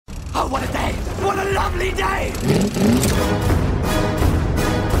Oh, what a day! What a lovely day!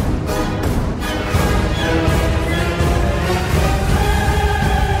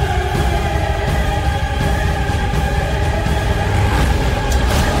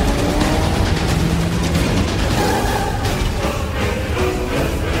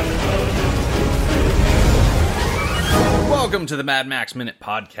 Welcome to the Mad Max Minute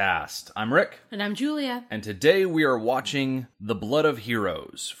Podcast. I'm Rick. And I'm Julia. And today we are watching The Blood of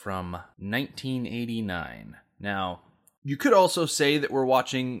Heroes from 1989. Now, you could also say that we're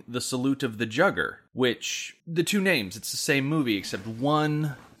watching The Salute of the Jugger, which, the two names, it's the same movie, except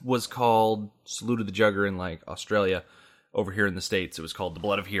one was called Salute of the Jugger in, like, Australia. Over here in the States, it was called The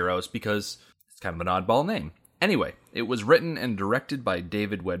Blood of Heroes because it's kind of an oddball name. Anyway, it was written and directed by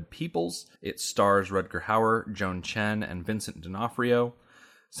David Webb Peoples. It stars Rutger Hauer, Joan Chen, and Vincent D'Onofrio.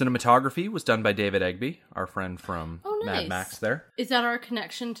 Cinematography was done by David Egby, our friend from Mad Max there. Is that our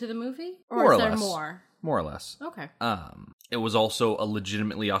connection to the movie? Or is less. there more? More or less. Okay. It was also a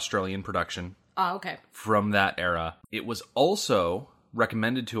legitimately Australian production. Oh, okay. From that era. It was also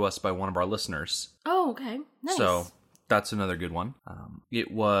recommended to us by one of our listeners. Oh, okay. Nice. So that's another good one.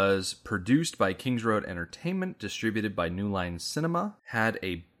 It was produced by Kings Road Entertainment, distributed by New Line Cinema, had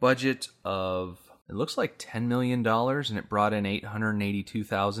a budget of, it looks like $10 million, and it brought in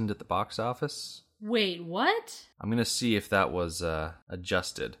 $882,000 at the box office. Wait, what? I'm going to see if that was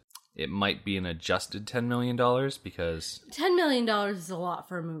adjusted. It might be an adjusted $10 million because $10 million is a lot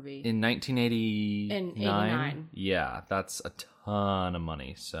for a movie. In 1989? In 89. Yeah, that's a ton of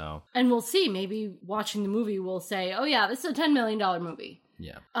money, so. And we'll see. Maybe watching the movie we'll say, oh yeah, this is a $10 million movie.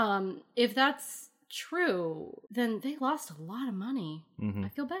 Yeah. If that's true, then they lost a lot of money. Mm-hmm. I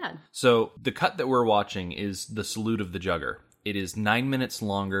feel bad. So the cut that we're watching is The Salute of the Jugger. It is 9 minutes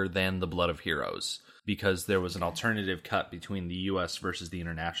longer than The Blood of Heroes, because there was an alternative cut between the US versus the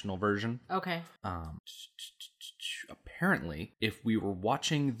international version. Okay. Apparently, if we were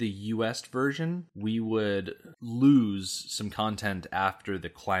watching the US version, we would lose some content after the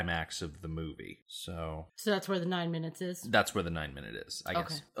climax of the movie. So that's where the 9 minutes is? That's where the 9 minute is, I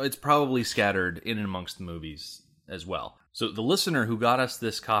guess. It's probably scattered in and amongst the movies as well. So the listener who got us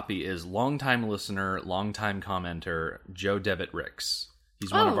this copy is longtime listener, longtime commenter, Joe Devitt Ricks.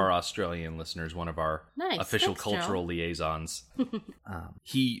 He's one of our Australian listeners, one of our official cultural liaisons.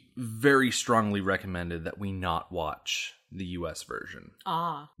 He very strongly recommended that we not watch the US version.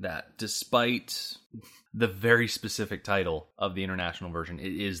 That despite the very specific title of the international version,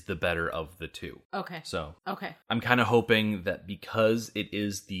 it is the better of the two. Okay. So okay. I'm kind of hoping that because it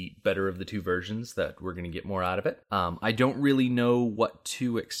is the better of the two versions that we're going to get more out of it. I don't really know what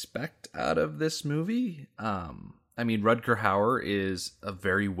to expect out of this movie. I mean, Rutger Hauer is a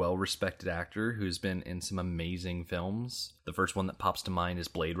very well-respected actor who's been in some amazing films. The first one that pops to mind is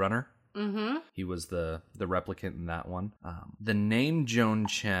Blade Runner. Mm-hmm. He was the replicant in that one. The name Joan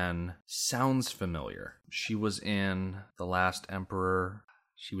Chen sounds familiar. She was in The Last Emperor.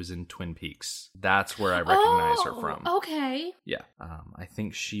 She was in Twin Peaks. That's where I recognize her from. Okay. Yeah. I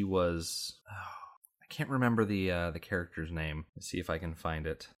think she was... I can't remember the character's name. Let's see if I can find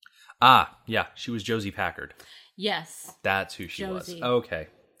it. Yeah, she was Josie Packard. Yes. That's who she Josie. was. Okay.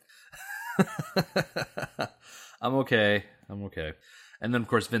 I'm okay. And then, of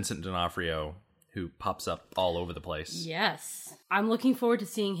course, Vincent D'Onofrio, who pops up all over the place. Yes. I'm looking forward to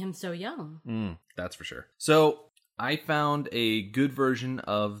seeing him so young. That's for sure. So, I found a good version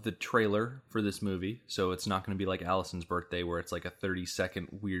of the trailer for this movie. So, it's not going to be like Allison's Birthday, where it's like a 30-second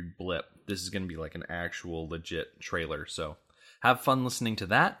weird blip. This is going to be like an actual legit trailer. So, have fun listening to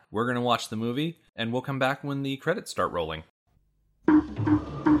that. We're going to watch the movie, and we'll come back when the credits start rolling.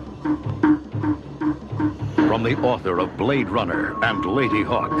 From the author of Blade Runner and Lady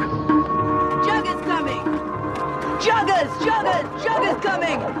Hawk. Jugger's coming! Jugger's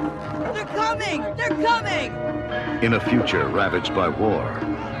coming! They're coming! In a future ravaged by war,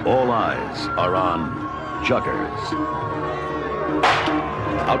 all eyes are on Juggers.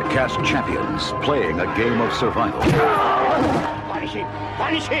 Outcast champions playing a game of survival.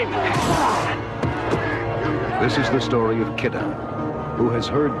 Punish him! This is the story of Kidda, who has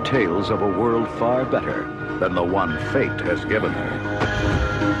heard tales of a world far better than the one fate has given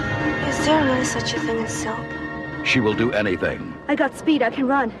her. Is there really such a thing as soap? She will do anything. I got speed, I can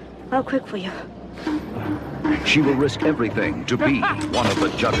run. I'll quick for you. She will risk everything to be one of the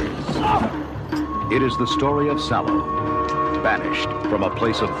Juggers. It is the story of Sallow, banished from a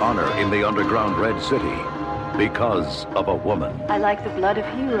place of honor in the underground Red City because of a woman. I like the blood of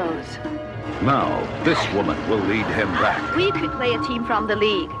heroes. Now, this woman will lead him back. We could play a team from the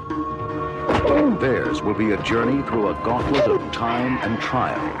league. Theirs will be a journey through a gauntlet of time and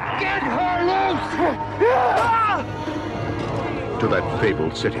trial. Get her loose! To that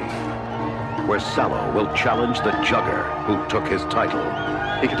fabled city, where Sallow will challenge the Jugger who took his title.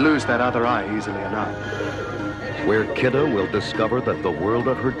 He could lose that other eye easily enough. Where Kidda will discover that the world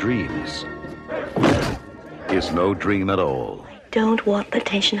of her dreams is no dream at all. Don't want the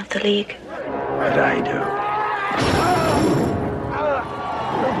attention of the League. But I do.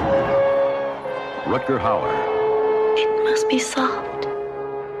 Rutger Hauer, It must be soft.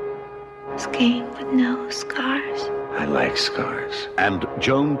 Skin with no scars. I like scars. and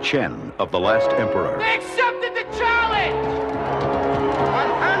Joan Chen of The Last Emperor. They accepted the challenge!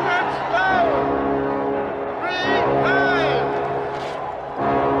 100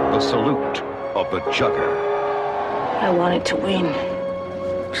 stone! 3 The Salute of the Jugger. I wanted to win.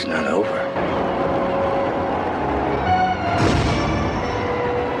 It's not over.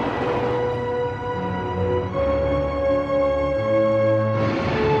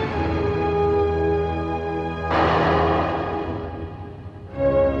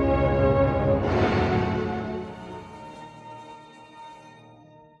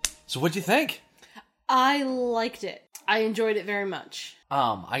 So what'd you think? I liked it. I enjoyed it very much.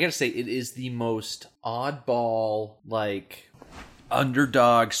 I gotta say, it is the most oddball, like,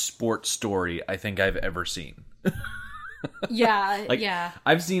 underdog sports story I think I've ever seen. Yeah, Like, yeah.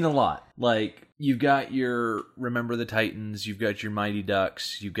 I've seen a lot. Like, you've got your Remember the Titans, you've got your Mighty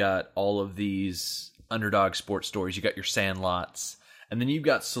Ducks, you've got all of these underdog sports stories, you got your Sandlots, and then you've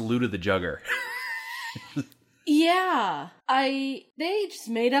got Salute of the Jugger. Yeah. They just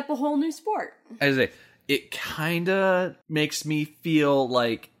made up a whole new sport. As I say, it kinda makes me feel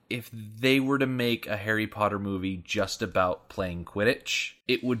like if they were to make a Harry Potter movie just about playing Quidditch,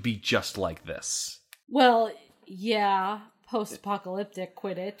 it would be just like this. Well, yeah. Post-apocalyptic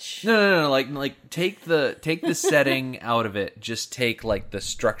Quidditch. No. Like take the setting out of it. Just take like the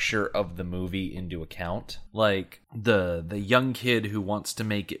structure of the movie into account. Like the young kid who wants to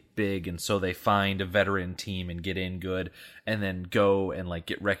make it big, and so they find a veteran team and get in good, and then go and like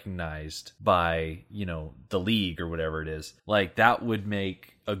get recognized by, you know, the league or whatever it is. Like that would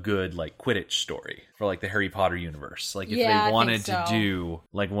make a good like Quidditch story for like the Harry Potter universe. Like if Yeah, I they think wanted so. to do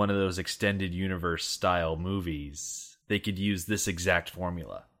like one of those extended universe style movies, they could use this exact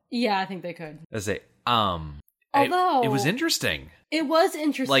formula. Yeah, I think they could. I say, Although it was interesting. It was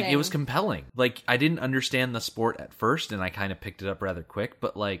interesting. Like, it was compelling. Like, I didn't understand the sport at first, and I kind of picked it up rather quick,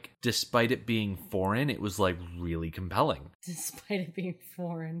 but, like, despite it being foreign, it was, like, really compelling. Despite it being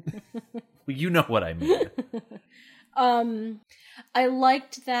foreign. Well, you know what I mean. I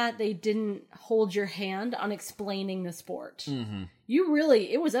liked that they didn't hold your hand on explaining the sport. Mm-hmm.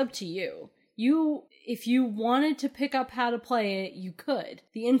 It was up to you. If you wanted to pick up how to play it, you could.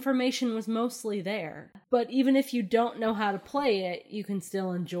 The information was mostly there. But even if you don't know how to play it, you can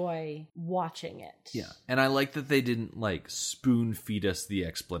still enjoy watching it. Yeah, and I like that they didn't, like, spoon feed us the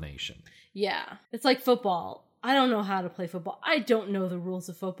explanation. Yeah. It's like football. I don't know how to play football. I don't know the rules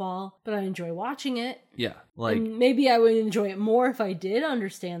of football, but I enjoy watching it. Yeah, like... And maybe I would enjoy it more if I did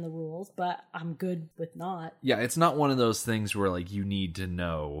understand the rules, but I'm good with not. Yeah, it's not one of those things where, like, you need to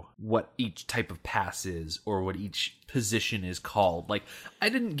know what each type of pass is or what each position is called. Like, I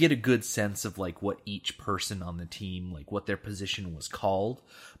didn't get a good sense of, like, what each person on the team, like, what their position was called,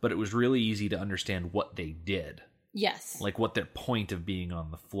 but it was really easy to understand what they did. Yes. Like, what their point of being on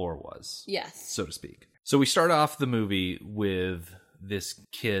the floor was. Yes. So to speak. So we start off the movie with this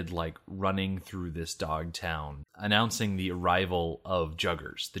kid, like, running through this dog town, announcing the arrival of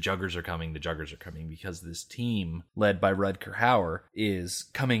Juggers. The Juggers are coming, because this team, led by Rutger Hauer, is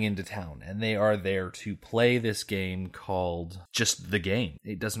coming into town, and they are there to play this game called just The Game.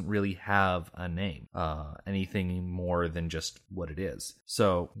 It doesn't really have a name, anything more than just what it is.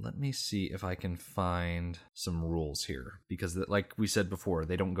 So let me see if I can find some rules here, because like we said before,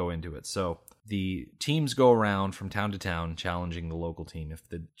 they don't go into it. So the teams go around from town to town challenging the local team. If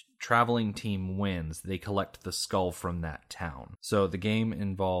the traveling team wins, they collect the skull from that town. So the game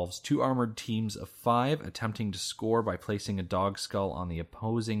involves 2 armored teams of 5 attempting to score by placing a dog skull on the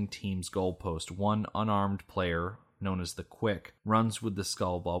opposing team's goalpost. One unarmed player, known as the Quick, runs with the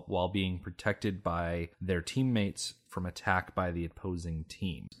skull while being protected by their teammates from attack by the opposing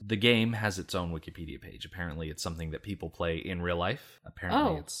team. The game has its own Wikipedia page. Apparently it's something that people play in real life.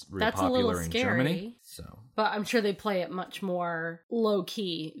 Apparently it's really that's a little popular in scary. Germany. So, But I'm sure they play it much more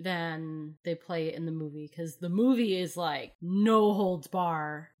low-key than they play it in the movie, because the movie is like no holds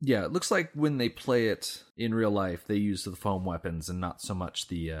bar. yeah, it looks like when they play it in real life, they use the foam weapons and not so much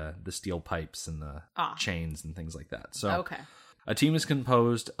the steel pipes and the chains and things like that. So Okay. A team is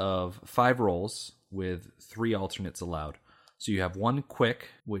composed of 5 roles with 3 alternates allowed. So you have 1 quick,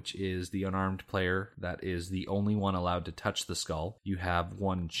 which is the unarmed player that is the only one allowed to touch the skull. You have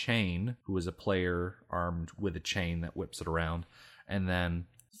 1 chain, who is a player armed with a chain that whips it around. And then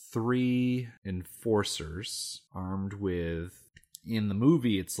 3 enforcers armed with... In the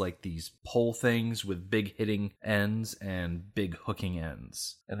movie, it's like these pole things with big hitting ends and big hooking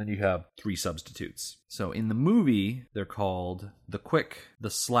ends. And then you have 3 substitutes. So in the movie, they're called the Quick,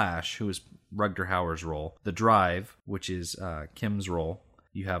 the Slash, who is Rutger Hauer's role, the Drive, which is Kim's role.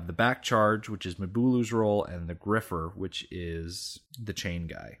 You have the Back Charge, which is Mabulu's role, and the Griffer, which is the chain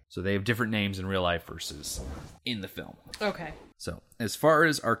guy. So they have different names in real life versus in the film. Okay. So, as far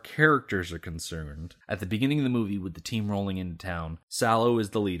as our characters are concerned, at the beginning of the movie with the team rolling into town, Sallow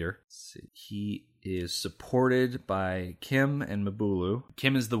is the leader. He is supported by Kim and Mabulu.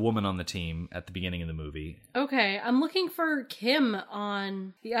 Kim is the woman on the team at the beginning of the movie. Okay, I'm looking for Kim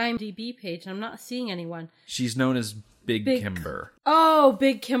on the IMDb page. I'm not seeing anyone. She's known as Big Kimber. Oh,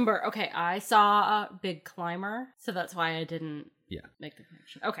 Big Kimber. Okay, I saw Big Climber, so that's why I didn't make the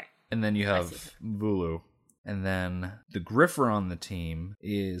connection. Okay. And then you have Mabulu. And then the Griffer on the team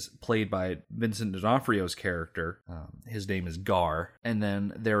is played by Vincent D'Onofrio's character. His name is Gar. And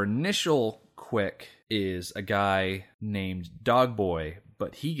then their initial Quick is a guy named Dogboy,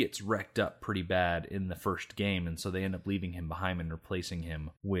 but he gets wrecked up pretty bad in the first game, and so they end up leaving him behind and replacing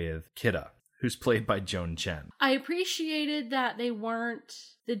him with Kidda, who's played by Joan Chen. I appreciated that they weren't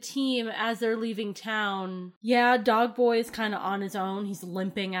the team as they're leaving town. Yeah, Dogboy is kind of on his own. He's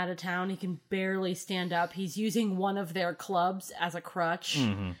limping out of town. He can barely stand up. He's using one of their clubs as a crutch.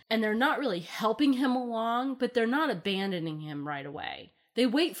 Mm-hmm. And they're not really helping him along, but they're not abandoning him right away. They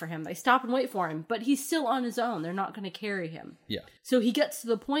wait for him. They stop and wait for him, but he's still on his own. They're not going to carry him. Yeah. So he gets to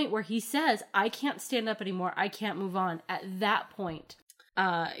the point where he says, I can't stand up anymore. I can't move on. At that point,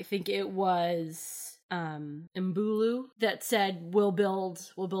 I think it was Mbulu that said, we'll build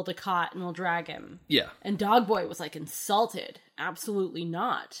a cot and we'll drag him. Yeah. And Dogboy was like insulted. Absolutely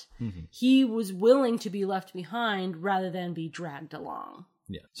not. Mm-hmm. He was willing to be left behind rather than be dragged along.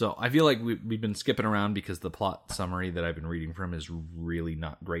 Yeah. So I feel like we've been skipping around because the plot summary that I've been reading from is really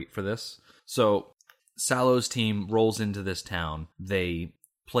not great for this. So Sallow's team rolls into this town. They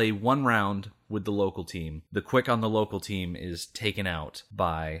play 1 round with the local team. The Quick on the local team is taken out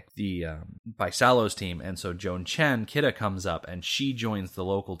by by Sallow's team, and so Joan Chen, Kidda, comes up and she joins the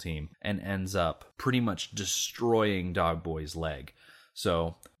local team and ends up pretty much destroying Dogboy's leg.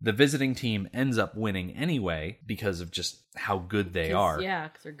 So the visiting team ends up winning anyway because of just how good they are. Yeah,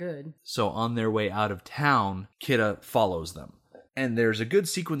 because they're good. So on their way out of town, Kidda follows them. And there's a good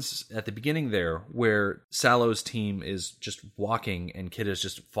sequence at the beginning there where Sallow's team is just walking and Kidda's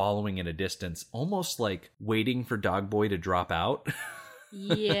just following in a distance, almost like waiting for Dogboy to drop out.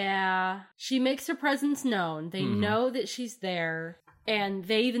 Yeah. She makes her presence known. They know that she's there. And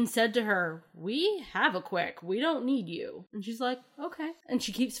they even said to her, we have a Quick. We don't need you. And she's like, okay. And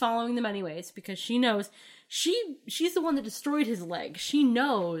she keeps following them anyways because she knows she's the one that destroyed his leg. She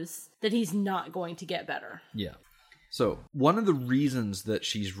knows that he's not going to get better. Yeah. So one of the reasons that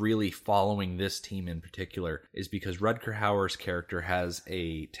she's really following this team in particular is because Rutger Hauer's character has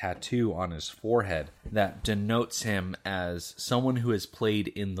a tattoo on his forehead that denotes him as someone who has played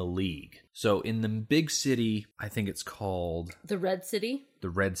in the league. So in the big city, I think it's called... The Red City? The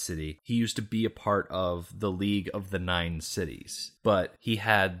Red City. He used to be a part of the League of the 9 Cities. But he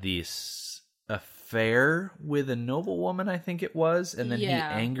had this affair with a noblewoman, I think it was, and then he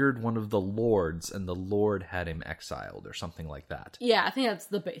angered one of the lords, and the lord had him exiled or something like that. Yeah, I think that's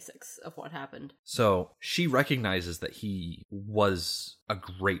the basics of what happened. So she recognizes that he was a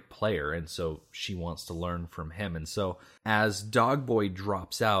great player, and so she wants to learn from him. And so as Dogboy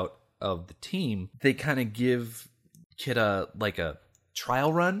drops out of the team, they kind of give Kidda like a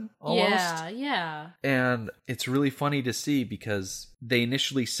trial run almost. Yeah. And it's really funny to see because they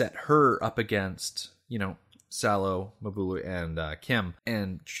initially set her up against, Sallow, Mabulu, and Kim,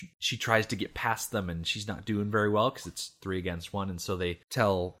 and she tries to get past them, and she's not doing very well because it's 3 against 1, and so they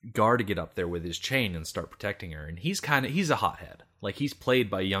tell Gar to get up there with his chain and start protecting her, and he's a hothead. Like, he's played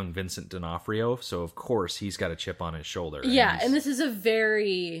by young Vincent D'Onofrio, so of course he's got a chip on his shoulder. Yeah, and this is a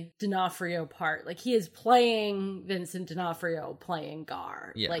very D'Onofrio part. Like, he is playing Vincent D'Onofrio playing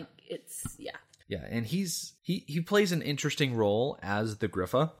Gar. Yeah. Like, Yeah, and he plays an interesting role as the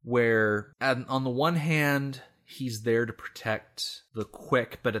Griffa, where on the one hand, he's there to protect the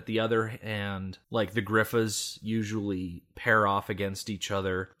Quick, but at the other hand, like, the Griffas usually pair off against each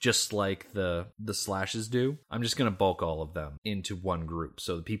other, just like the Slashes do. I'm just going to bulk all of them into one group.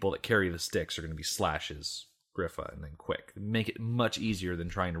 So the people that carry the sticks are going to be Slashes, Griffa and then Quick. Make it much easier than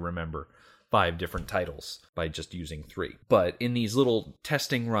trying to remember 5 different titles by just using 3. But in these little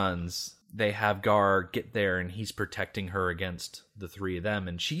testing runs, they have Gar get there and he's protecting her against the 3 of them,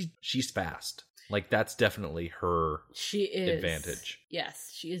 and she's fast. Like, that's definitely her advantage. Yes,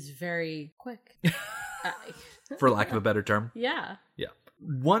 she is very quick. For lack of a better term. Yeah. Yeah.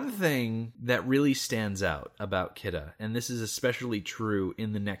 One thing that really stands out about Kida, and this is especially true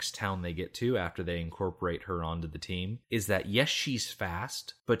in the next town they get to after they incorporate her onto the team, is that yes, she's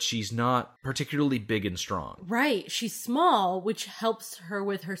fast, but she's not particularly big and strong. Right. She's small, which helps her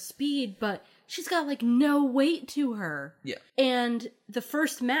with her speed, but she's got like no weight to her. Yeah. And the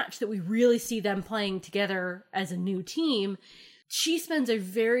first match that we really see them playing together as a new team, she spends a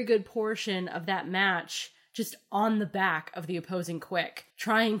very good portion of that match just on the back of the opposing Quick,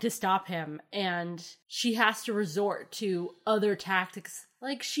 trying to stop him, and she has to resort to other tactics,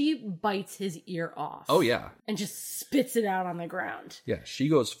 like she bites his ear off. Oh, yeah. And just spits it out on the ground. Yeah, she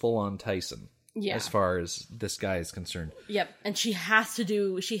goes full on Tyson. Yeah. As far as this guy is concerned. Yep. And she has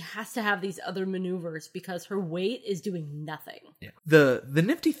to have these other maneuvers because her weight is doing nothing. Yeah. The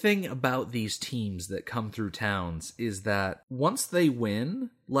nifty thing about these teams that come through towns is that once they win,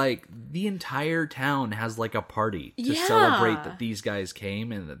 like, the entire town has like a party to celebrate that these guys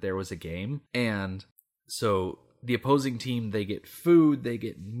came and that there was a game. And so the opposing team, they get food, they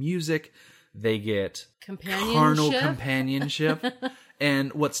get music, they get carnal companionship.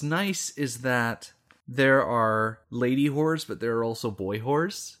 And what's nice is that there are lady whores, but there are also boy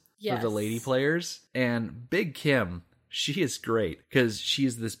whores for the lady players. And Big Kim, she is great because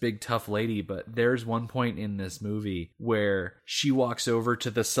she's this big tough lady, but there's one point in this movie where she walks over to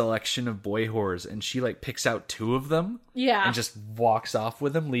the selection of boy whores and she like picks out 2 of them. Yeah. And just walks off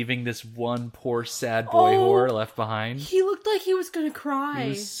with them, leaving this one poor sad boy whore left behind. He looked like he was gonna cry. He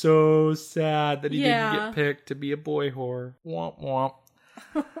was so sad that he didn't get picked to be a boy whore. Womp womp.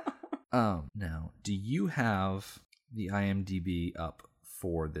 Now, do you have the IMDb up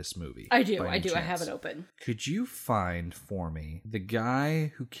for this movie? I do. I have it open. Could you find for me the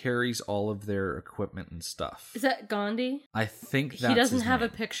guy who carries all of their equipment and stuff? Is that Gandhi? I think that's He doesn't his have name.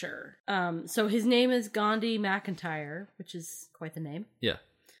 a picture. So his name is Gandhi McIntyre, which is quite the name. Yeah.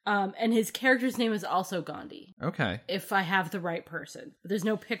 And his character's name is also Gandhi. Okay. If I have the right person. But there's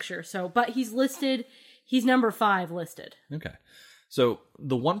no picture. But he's listed. He's number 5 listed. Okay. So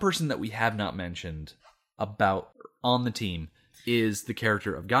the one person that we have not mentioned about on the team is the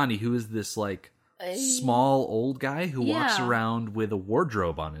character of Gandhi, who is this like small old guy who walks around with a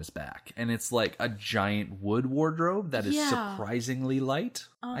wardrobe on his back. And it's like a giant wood wardrobe that is surprisingly light,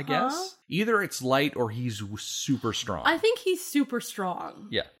 I guess. Either it's light or he's super strong. I think he's super strong.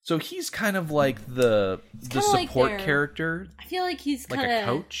 Yeah. So he's kind of like the support character. I feel like he's like kind of a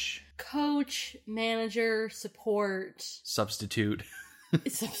coach. Coach, manager, support, substitute,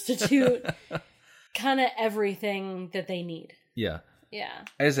 kind of everything that they need. Yeah. Yeah.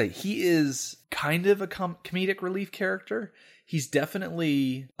 As I say, he is kind of a comedic relief character. He's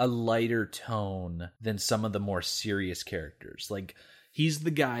definitely a lighter tone than some of the more serious characters. Like, he's the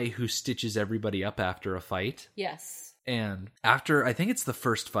guy who stitches everybody up after a fight. Yes. And after, I think it's the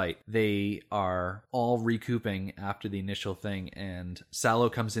first fight, they are all recouping after the initial thing, and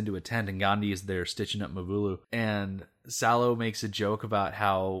Salo comes into a tent, and Gandhi is there stitching up Mabulu. And Salo makes a joke about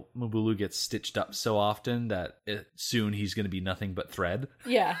how Mabulu gets stitched up so often that soon he's going to be nothing but thread.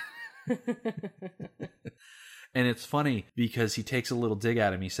 Yeah. And it's funny because he takes a little dig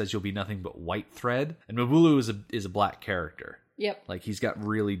at him. He says, "You'll be nothing but white thread." And Mabulu is a black character. Yep. Like, he's got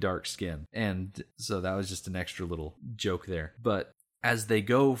really dark skin. And so that was just an extra little joke there. But as they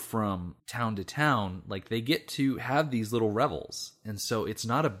go from town to town, like, they get to have these little revels. And so it's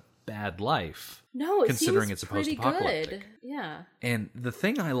not a bad life. No, it considering seems it's pretty post-apocalyptic. good. Yeah. And the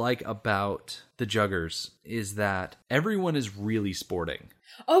thing I like about the Juggers is that everyone is really sporting.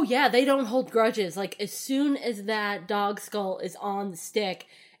 Oh, yeah, they don't hold grudges. Like, as soon as that dog skull is on the stick,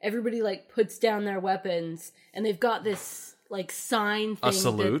 everybody, like, puts down their weapons, and they've got this, like, sign thing. A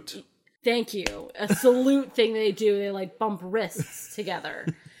salute? Thank you. A salute thing they do. They, like, bump wrists together.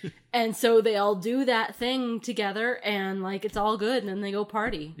 And so they all do that thing together, and, like, it's all good, and then they go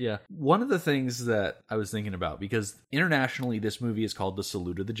party. Yeah. One of the things that I was thinking about, because internationally this movie is called The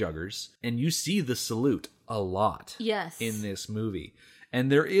Salute of the Juggers, and you see the salute a lot in this movie. And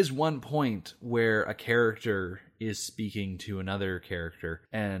there is one point where a character is speaking to another character,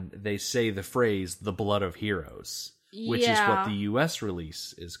 and they say the phrase, "the blood of heroes." which is what Yeah. the US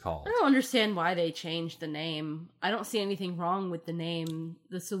release is called. I don't understand why they changed the name. I don't see anything wrong with the name,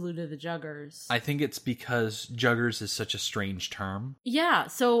 The Salute of the Juggers. I think it's because Juggers is such a strange term. Yeah,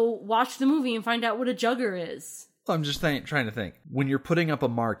 so watch the movie and find out what a jugger is. I'm just trying to think. When you're putting up a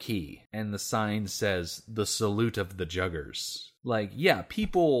marquee and the sign says the salute of the Juggers, like, yeah,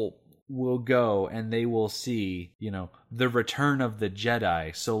 people will go and they will see, the Return of the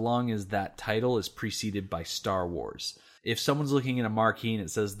Jedi, so long as that title is preceded by Star Wars. If someone's looking at a marquee and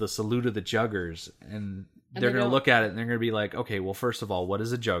it says the salute of the Juggers, and they're they going to don't- look at it and they're going to be like, okay, well, first of all, what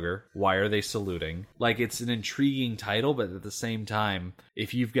is a jugger? Why are they saluting? Like, it's an intriguing title, but at the same time,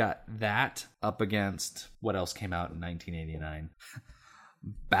 if you've got that up against what else came out in 1989?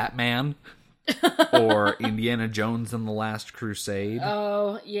 Batman or Indiana Jones and the Last Crusade.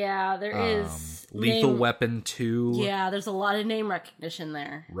 Oh, yeah, there is. Lethal name- Weapon 2. Yeah, there's a lot of name recognition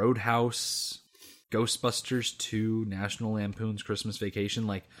there. Roadhouse, Ghostbusters 2, National Lampoon's Christmas Vacation.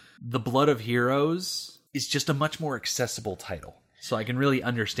 Like, The Blood of Heroes is just a much more accessible title. So I can really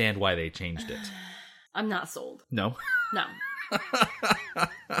understand why they changed it. I'm not sold. No? No.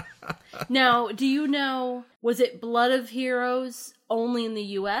 Now, do you know, was it Blood of Heroes only in the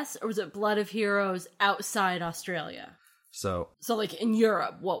US, or was it Blood of Heroes outside Australia? So, So, like, in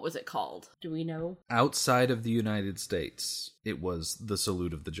Europe, what was it called? Do we know? outside of the United States, it was The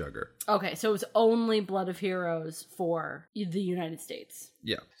Salute of the Jugger. Okay, so it was only Blood of Heroes for the United States.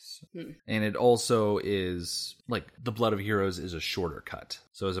 Yeah. And it also is, like, The Blood of Heroes is a shorter cut.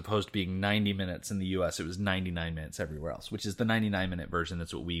 So as opposed to being 90 minutes in the US, it was 99 minutes everywhere else, which is the 99-minute version.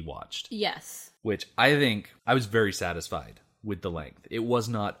 That's what we watched. Yes. Which I think I was very satisfied with the length. It was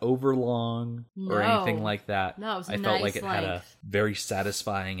not overlong or No. anything like that. No, it was a I felt like nice it had a length. very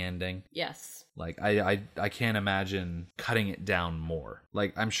satisfying ending. Yes. Like, I can't imagine cutting it down more.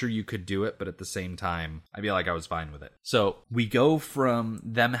 Like, I'm sure you could do it, but at the same time, I feel like I was fine with it. So, we go from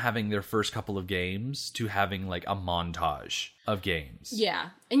them having their first couple of games to having, like, a montage of games. Yeah.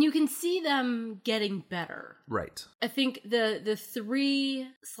 And you can see them getting better. Right. I think the three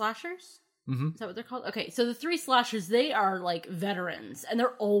slashers? Mm-hmm. Is that what they're called? Okay, so the three slashers, they are like veterans, and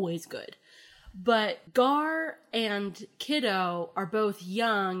they're always good. But Gar and Kiddo are both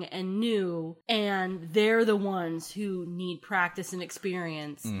young and new, and they're the ones who need practice and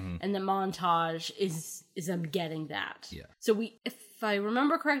experience. And the montage is them getting that. Yeah. So if I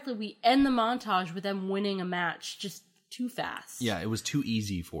remember correctly, we end the montage with them winning a match just too fast. Yeah, it was too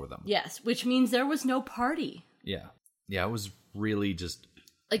easy for them. Yes, which means there was no party. Yeah. Yeah, it was really just...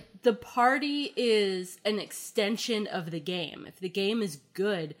 Like, the party is an extension of the game. If the game is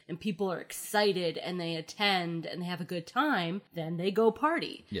good and people are excited and they attend and they have a good time, then they go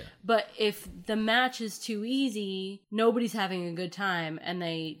party. Yeah. But if the match is too easy, nobody's having a good time and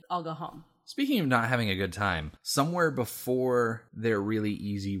they all go home. Speaking of not having a good time, somewhere before their really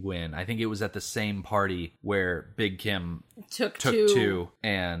easy win, I think it was at the same party where Big Kim Took took two. two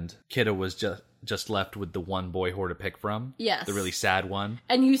and Kiddo was just left with the one boy whore to pick from. Yes. The really sad one.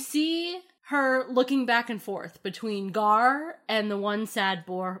 And you see her looking back and forth between Gar and the one sad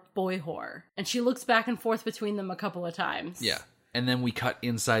boy whore. And she looks back and forth between them a couple of times. Yeah. And then we cut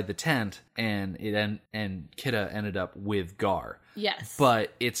inside the tent and and Kiddo ended up with Gar. Yes.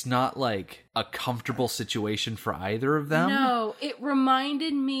 But it's not like a comfortable situation for either of them. No, it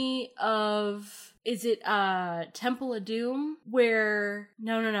reminded me of... Is it Temple of Doom? Where...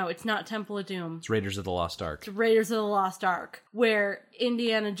 No, it's not Temple of Doom. It's Raiders of the Lost Ark. It's Raiders of the Lost Ark, where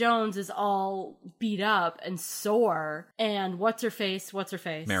Indiana Jones is all beat up and sore, and what's-her-face?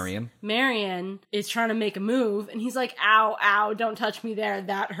 Marion is trying to make a move, and he's like, ow, don't touch me there,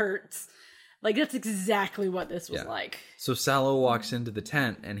 that hurts. Like, that's exactly what this was Yeah. like. So Sallow walks into the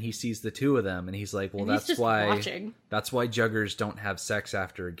tent and he sees the two of them and he's like, well, And he's that's just why watching. that's why juggers don't have sex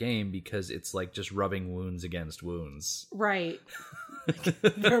after a game, because it's like just rubbing wounds against wounds. Right.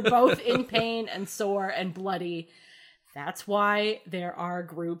 They're both in pain and sore and bloody. That's why there are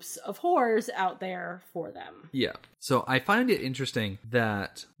groups of whores out there for them. Yeah. So I find it interesting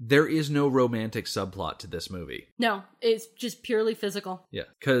that there is no romantic subplot to this movie. No, it's just purely physical. Yeah.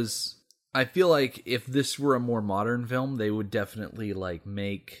 Because I feel like if this were a more modern film, they would definitely like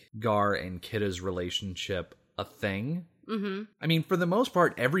make Gar and Kidda's relationship a thing. Mm-hmm. I mean, for the most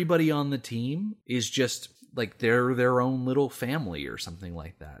part, everybody on the team is just like they're their own little family or something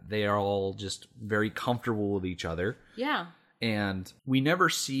like that. They are all just very comfortable with each other. Yeah. And we never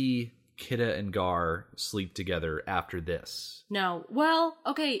see Kidda and Gar sleep together after this. No. Well,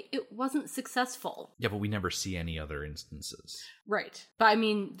 okay, it wasn't successful. Yeah, but we never see any other instances. Right. But I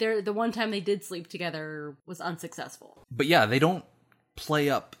mean, the one time they did sleep together was unsuccessful. But yeah, they don't play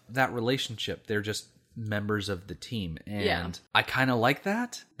up that relationship. They're just members of the team. And Yeah. I kind of like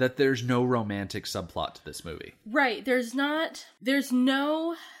that there's no romantic subplot to this movie. Right. There's no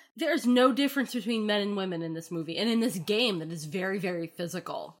difference between men and women in this movie. And in this game that is very, very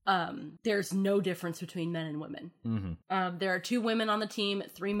physical, there's no difference between men and women. Mm-hmm. There are 2 women on the team,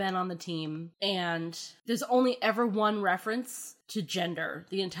 3 men on the team, and there's only ever one reference to gender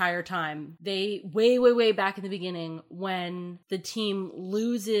the entire time. They, way back in the beginning, when the team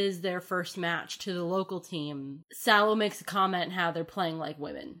loses their first match to the local team, Sallow makes a comment how they're playing like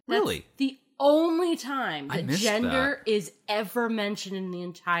women. That's Really? the only time I that missed gender is ever mentioned in the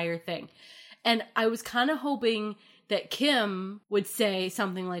entire thing. And I was kind of hoping that Kim would say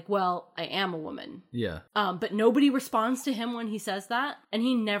something like, well, I am a woman. Yeah. But nobody responds to him when he says that, and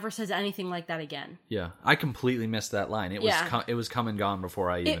he never says anything like that again. Yeah. I completely missed that line. It was it was come and gone before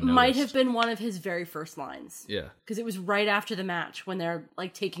I even It noticed. might have been one of his very first lines. Yeah. Because it was right after the match when they're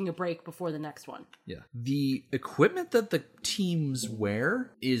like taking a break before the next one. Yeah. The equipment that the teams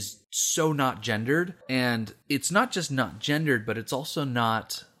wear is so not gendered, and it's not just not gendered, but it's also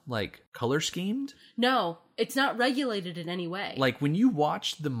not like color schemed. No, it's not regulated in any way. Like when you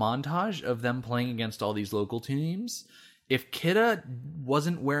watch the montage of them playing against all these local teams, if Kidda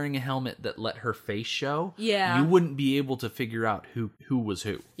wasn't wearing a helmet that let her face show, Yeah. you wouldn't be able to figure out who was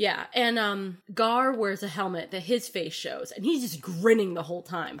who. Yeah, and Gar wears a helmet that his face shows, and he's just grinning the whole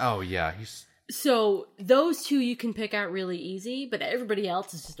time. Oh yeah, he's So those 2 you can pick out really easy, but everybody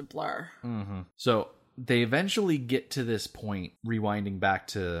else is just a blur. So they eventually get to this point, rewinding back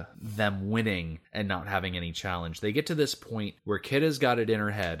to them winning and not having any challenge. They get to this point where Kidda's got it in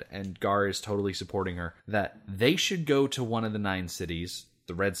her head, and Gar is totally supporting her, that they should go to one of the 9 cities,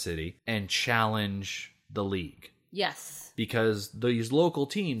 the Red City, and challenge the League. Yes. Because these local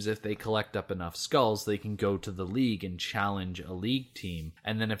teams, if they collect up enough skulls, they can go to the League and challenge a League team.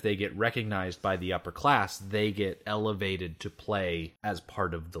 And then if they get recognized by the upper class, they get elevated to play as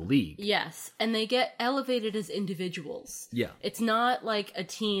part of the League. Yes, and they get elevated as individuals. Yeah. It's not like a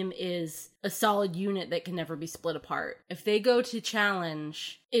team is a solid unit that can never be split apart. If they go to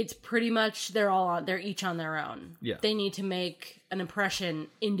challenge, it's pretty much they're each on their own. Yeah. They need to make an impression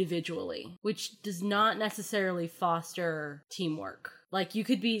individually, which does not necessarily foster teamwork. Like you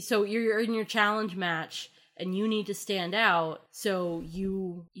could be, so you're in your challenge match and you need to stand out, so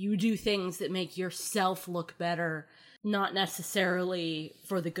you do things that make yourself look better, not necessarily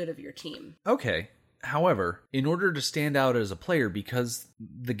for the good of your team. Okay. However, in order to stand out as a player, because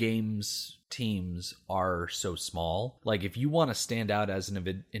the game's teams are so small, like if you want to stand out as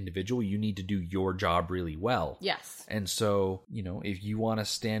an individual, you need to do your job really well. Yes. And so, if you want to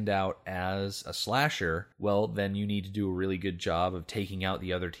stand out as a slasher, well, then you need to do a really good job of taking out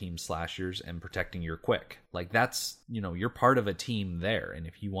the other team's slashers and protecting your quick. Like that's, you're part of a team there. And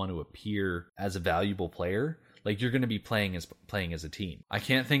if you want to appear as a valuable player, like you're going to be playing as a team. I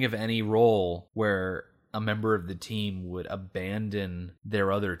can't think of any role where a member of the team would abandon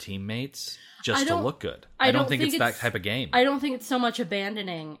their other teammates just to look good. I don't think it's that type of game. I don't think it's so much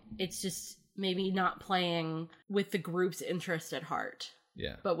abandoning. It's just maybe not playing with the group's interest at heart.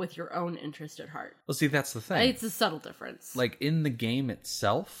 Yeah. But with your own interest at heart. Well, see, that's the thing. It's a subtle difference. Like in the game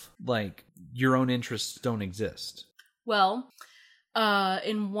itself, like your own interests don't exist. Well,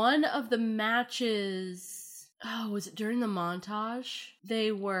 in one of the matches... Oh, was it during the montage?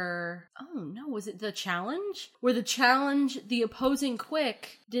 Was it the challenge? Where the opposing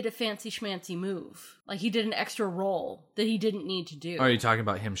quick did a fancy schmancy move. Like he did an extra roll that he didn't need to do. Are you talking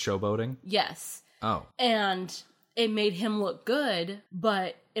about him showboating? Yes. Oh. And it made him look good,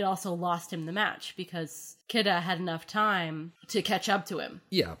 but it also lost him the match because Kidda had enough time to catch up to him.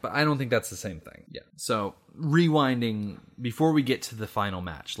 Yeah, but I don't think that's the same thing. Yeah. So, rewinding, before we get to the final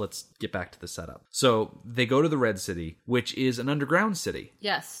match, let's get back to the setup. So, they go to the Red City, which is an underground city.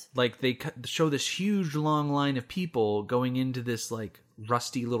 Yes. Like, they show this huge long line of people going into this, like,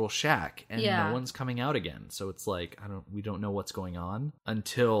 rusty little shack, and no one's coming out again. So, it's like, we don't know what's going on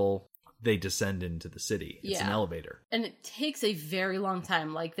until they descend into the city. It's an elevator. And it takes a very long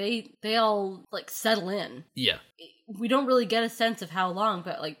time. Like, they all, like, settle in. Yeah. We don't really get a sense of how long,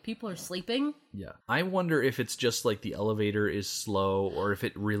 but, like, people are sleeping. Yeah. I wonder if it's just, like, the elevator is slow, or if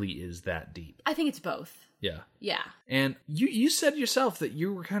it really is that deep. I think it's both. Yeah. Yeah. And you said yourself that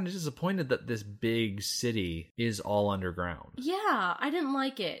you were kind of disappointed that this big city is all underground. Yeah, I didn't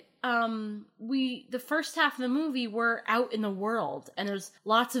like it. The first half of the movie, we're out in the world and there's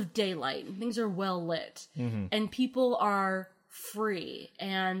lots of daylight and things are well lit and people are free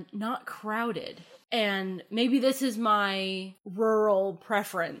and not crowded. And maybe this is my rural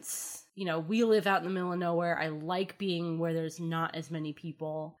preference we live out in the middle of nowhere. I like being where there's not as many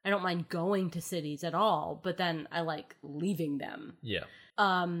people. I don't mind going to cities at all, but then I like leaving them. Yeah.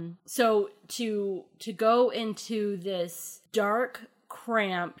 So to go into this dark,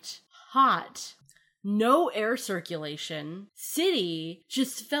 cramped, hot, no air circulation city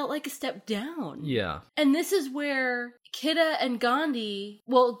just felt like a step down. Yeah. And this is where Kidda and Gandhi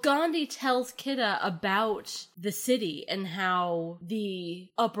tells Kidda about the city and how the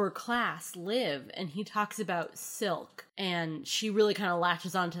upper class live, and he talks about silk, and she really kind of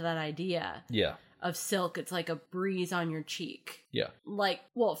latches onto that idea. Yeah. Of silk. It's like a breeze on your cheek. Yeah.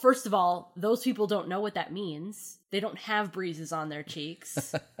 Well, first of all, those people don't know what that means. They don't have breezes on their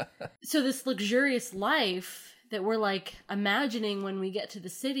cheeks. So this luxurious life that we're imagining when we get to the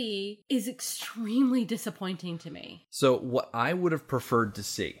city is extremely disappointing to me. So what I would have preferred to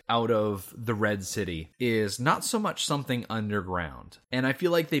see out of the Red City is not so much something underground. And I feel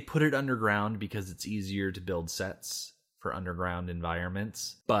like they put it underground because it's easier to build sets for underground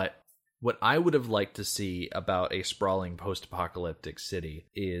environments. But what I would have liked to see about a sprawling post-apocalyptic city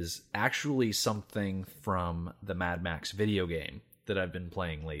is actually something from the Mad Max video game that I've been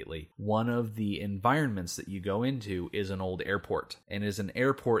playing lately. One of the environments that you go into is an old airport, and is an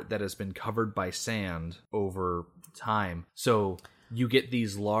airport that has been covered by sand over time. So you get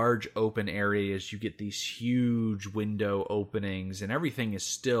these large open areas, you get these huge window openings, and everything is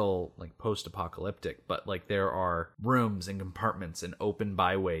still post-apocalyptic, but there are rooms and compartments and open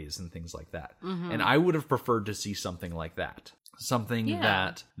byways and things like that. Mm-hmm. And I would have preferred to see something like that. Something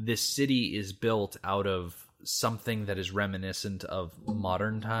that this city is built out of something that is reminiscent of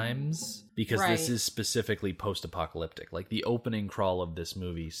modern times, because this is specifically post-apocalyptic. The opening crawl of this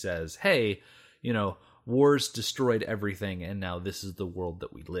movie says, hey, wars destroyed everything, and now this is the world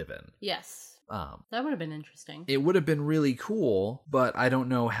that we live in. Yes. That would have been interesting. It would have been really cool, but I don't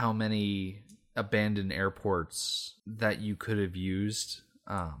know how many abandoned airports that you could have used.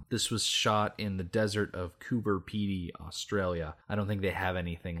 This was shot in the desert of Coober Pedy, Australia. I don't think they have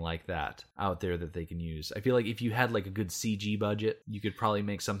anything like that out there that they can use. I feel like if you had a good CG budget, you could probably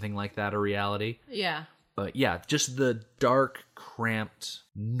make something like that a reality. Yeah. But yeah, just the dark, cramped,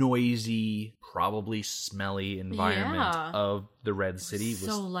 noisy, probably smelly environment of the Red City was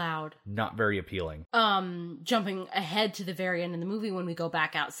so loud. Not very appealing. Jumping ahead to the very end of the movie when we go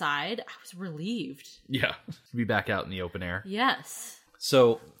back outside, I was relieved. Yeah, to be back out in the open air. Yes.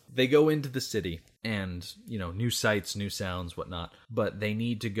 So they go into the city and, new sights, new sounds, whatnot, but they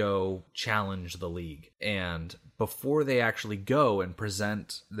need to go challenge the League. And before they actually go and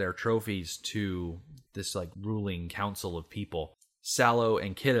present their trophies to this ruling council of people, Sallow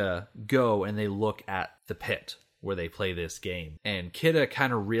and Kidda go and they look at the pit where they play this game. And Kidda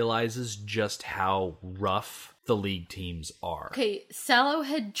kind of realizes just how rough the League teams are. Okay, Sallow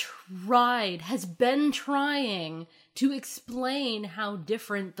has been trying to explain how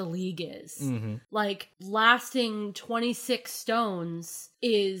different the League is. Mm-hmm. Lasting 26 stones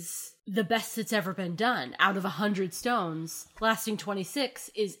is the best that's ever been done. Out of 100 stones, lasting 26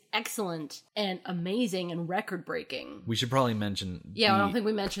 is excellent and amazing and record-breaking. We should probably mention... I don't think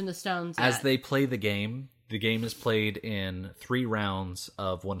we mentioned the stones as yet. they play the game is played in 3 rounds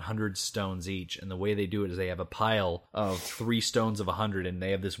of 100 stones each, and the way they do it is they have a pile of 3 stones of 100, and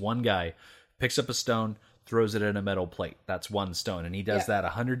they have this one guy picks up a stone, throws it in a metal plate. That's 1 stone, and he does that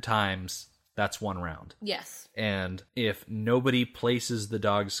 100 times. That's 1 round. Yes. And if nobody places the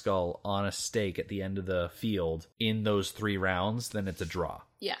dog skull on a stake at the end of the field in those 3 rounds, then it's a draw.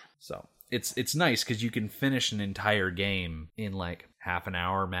 Yeah. So it's nice because you can finish an entire game in half an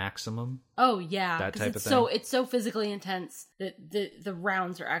hour maximum. Oh yeah, that type of thing. So it's so physically intense that the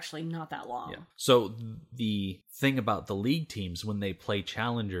rounds are actually not that long. Yeah. So the thing about the League teams when they play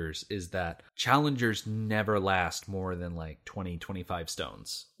challengers is that challengers never last more than 20-25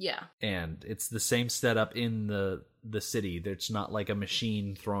 stones. Yeah. And it's the same setup in the city. It's not like a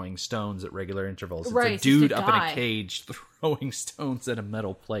machine throwing stones at regular intervals. It's a dude up in a cage throwing stones at a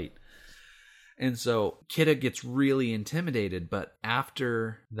metal plate. And so Kidda gets really intimidated, but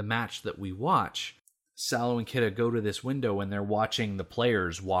after the match that we watch, Sallow and Kidda go to this window and they're watching the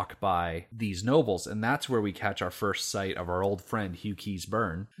players walk by these nobles, and that's where we catch our first sight of our old friend Hugh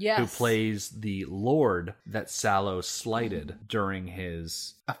Keys-Byrne, who plays the lord that Sallow slighted during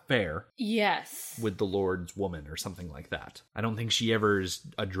his affair with the lord's woman or something like that. I don't think she ever is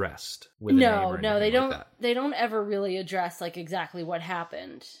addressed with a name or anything they don't. Like that. They don't ever really address exactly what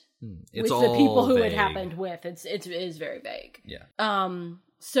happened. It's with all the people who vague. it happened with. It is very vague. Yeah.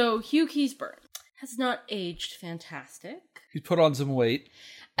 So Hugh Keys-Byrne has not aged fantastic. He's put on some weight.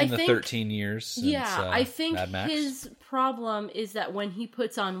 in I the think- 13 years since I think Mad Max. his problem is that when he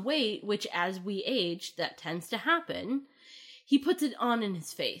puts on weight, which as we age, that tends to happen, he puts it on in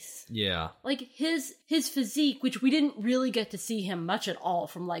his face. Yeah. Like his physique, which we didn't really get to see him much at all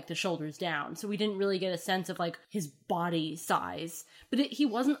from like the shoulders down, so we didn't really get a sense of like his body size. But he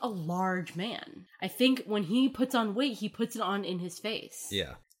wasn't a large man. I think when he puts on weight, he puts it on in his face.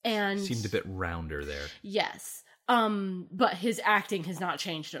 Yeah. And Seemed a bit rounder there. yes, but his acting has not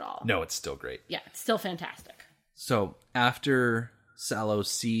changed at all. No, it's still great. Yeah, it's still fantastic. So after Sallow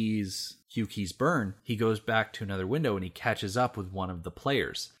sees Hugh Keyes burn, he goes back to another window and he catches up with one of the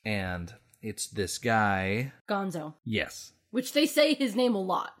players. And it's this guy. Gonzo, Yes. which they say his name a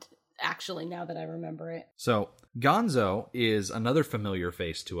lot, actually, now that I remember it. So Gonzo is another familiar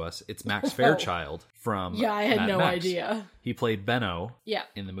face to us. It's Max Fairchild from Yeah, I had Mad no Max. idea. He played Benno Yeah.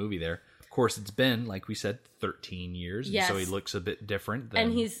 in the movie there. Of course, it's been, like we said, 13 years. Yes. And so he looks a bit different. Than,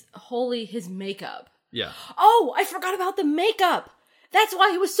 And his makeup. Yeah. Oh, I forgot about the makeup. That's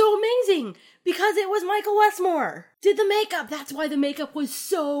why it was so amazing. Because it was Michael Westmore. Did the makeup. That's why the makeup was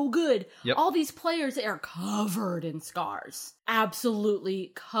so good. Yep. All these players are covered in scars.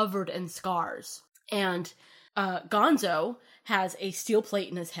 Absolutely covered in scars. And Gonzo has a steel plate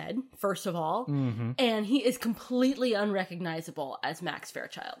in his head, first of all. Mm-hmm. And he is completely unrecognizable as Max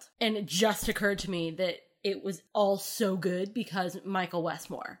Fairchild. And it just occurred to me that it was all so good because Michael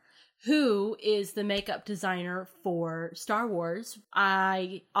Westmore, who is the makeup designer for Star Wars. Off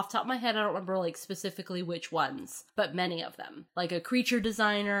the top of my head, I don't remember like specifically which ones, but many of them. Like a creature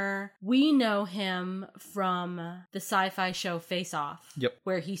designer. We know him from the sci-fi show Face Off. Yep.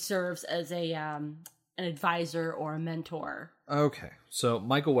 Where he serves as an advisor or a mentor. Okay, so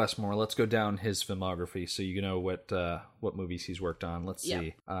Michael Westmore, let's go down his filmography so you know what movies he's worked on. Let's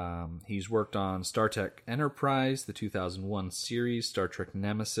see. He's worked on Star Trek Enterprise, the 2001 series, Star Trek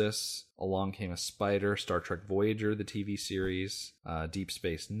Nemesis, Along Came a Spider, Star Trek Voyager, the TV series, Deep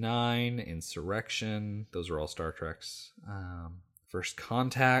Space Nine, Insurrection. Those are all Star Treks. First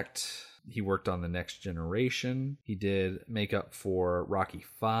Contact. He worked on The Next Generation. He did makeup for Rocky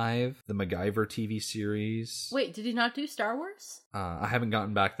V, the MacGyver TV series. Wait, did he not do Star Wars? I haven't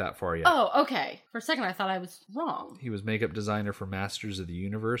gotten back that far yet. Oh, okay. For a second, I thought I was wrong. He was makeup designer for Masters of the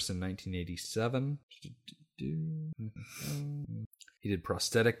Universe in 1987. He did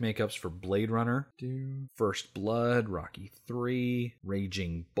prosthetic makeups for Blade Runner, First Blood, Rocky III,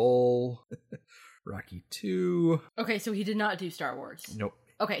 Raging Bull, Rocky II. Okay, so he did not do Star Wars. Nope.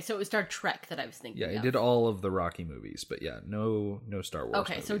 Okay, so it was Star Trek that I was thinking Yeah, he of. did all of the Rocky movies, but yeah, no Star Wars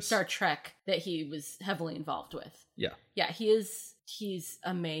Okay, so movies. it's Star Trek that he was heavily involved with. Yeah. Yeah, he's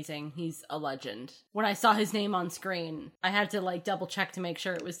amazing. He's a legend. When I saw his name on screen, I had to like double check to make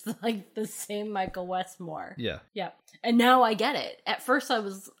sure it was like the same Michael Westmore. Yeah. Yeah. And now I get it. At first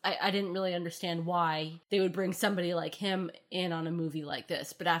I didn't really understand why they would bring somebody like him in on a movie like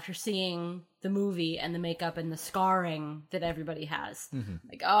this. But after seeing the movie and the makeup and the scarring that everybody has,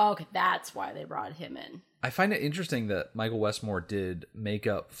 like, oh, okay, that's why they brought him in. I find it interesting that Michael Westmore did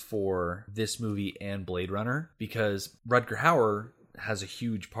makeup for this movie and Blade Runner because Rutger Hauer has a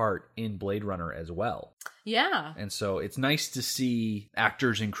huge part in Blade Runner as well. Yeah. And so it's nice to see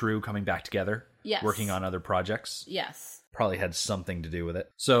actors and crew coming back together, Yes. working on other projects. Yes. Probably had something to do with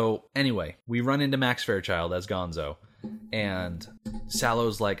it. So anyway, we run into Max Fairchild as Gonzo. And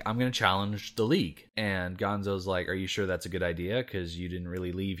Sallow's like, I'm going to challenge the League. And Gonzo's like, are you sure that's a good idea? Because you didn't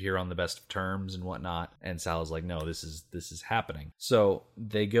really leave here on the best of terms and whatnot. And Sallow's like, no, this is happening. So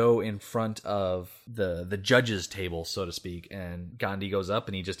they go in front of the judges' table, so to speak. And Gandhi goes up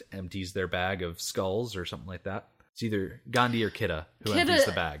and he just empties their bag of skulls or something like that. It's either Gandhi or Kidda who empties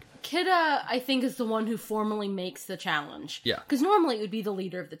the bag. Kidda, I think, is the one who formally makes the challenge. Yeah. Because normally it would be the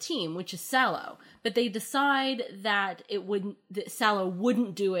leader of the team, which is Sallow. But they decide that that Sallow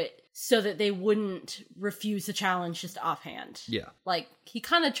wouldn't do it so that they wouldn't refuse the challenge just offhand. Yeah. Like, he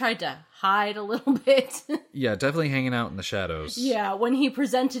kind of tried to hide a little bit. Yeah, definitely hanging out in the shadows. Yeah, when he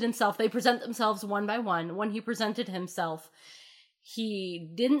presented himself, they present themselves one by one. When he presented himself, he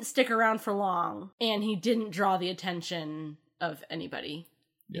didn't stick around for long, and he didn't draw the attention of anybody.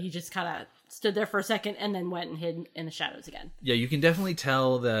 Yeah. He just kind of stood there for a second and then went and hid in the shadows again. Yeah, you can definitely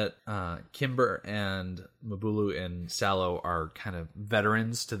tell that Kimber and Mabulu and Sallow are kind of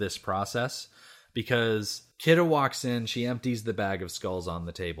veterans to this process because Kidda walks in, she empties the bag of skulls on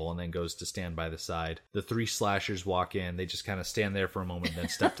the table and then goes to stand by the side. The three slashers walk in, they just kind of stand there for a moment, then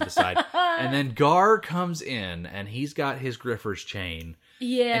step to the side. And then Gar comes in and he's got his griffer's chain.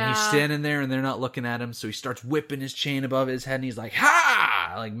 Yeah. And he's standing there and they're not looking at him, so he starts whipping his chain above his head and he's like,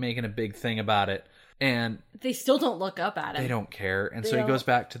 ha! Like making a big thing about it. And They still don't look up at him. they don't care. And They so he don't. goes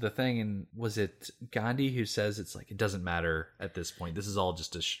back to the thing, and was it Gandhi who says it's like, it doesn't matter at this point. This is all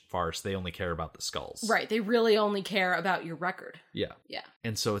just a farce. They only care about the skulls. Right, they really only care about your record. Yeah. Yeah.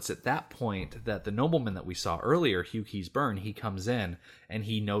 And so it's at that point that the nobleman that we saw earlier, Hugh Keys Byrne, he comes in and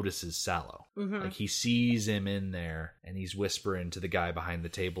he notices Sallow. Like he sees him in there and he's whispering to the guy behind the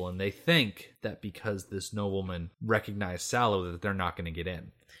table, and they think that because this nobleman recognized Sallow that they're not going to get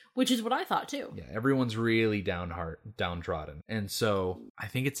in. Which is what I thought too. Yeah, everyone's really downtrodden. And so I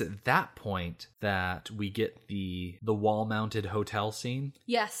think it's at that point that we get the wall-mounted hotel scene.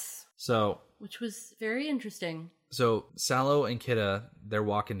 Yes. So Which was very interesting. Sallow and Kidda, they're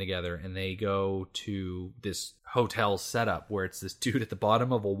walking together and they go to this hotel setup where it's this dude at the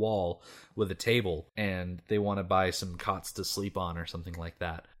bottom of a wall with a table, and they want to buy some cots to sleep on or something like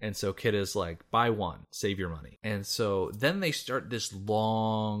that. And so Kidda's like, buy one, save your money. And so then they start this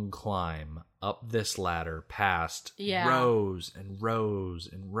long climb up this ladder past rows and rows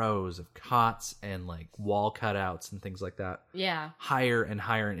and rows of cots and like wall cutouts and things like that. Yeah. Higher and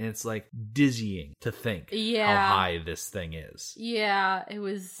higher, and it's like dizzying to think Yeah. how high this thing is. Yeah, it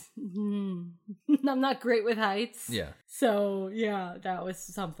was... I'm not great with heights. Yeah. So, yeah, that was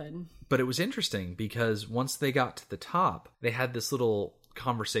something. But it was interesting because once they got to the top, they had this little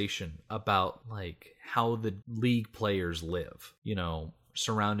conversation about like how the league players live, you know,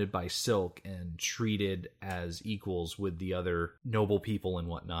 surrounded by silk and treated as equals with the other noble people and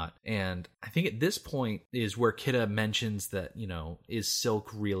whatnot. And I think at this point is where Kidda mentions that, you know, is silk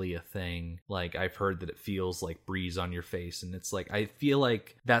really a thing? Like, I've heard that it feels like breeze on your face. And it's like, I feel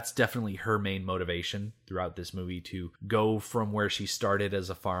like that's definitely her main motivation throughout this movie, to go from where she started as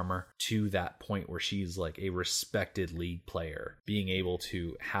a farmer to that point where she's like a respected league player, being able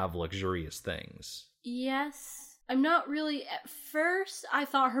to have luxurious things. Yes. I'm not really... At first, I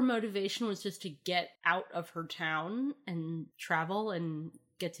thought her motivation was just to get out of her town and travel and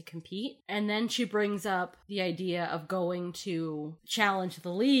get to compete. And then she brings up the idea of going to challenge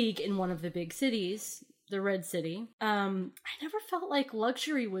the league in one of the big cities, the Red City. I never felt like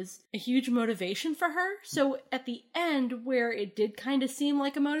luxury was a huge motivation for her. So at the end, where it did kind of seem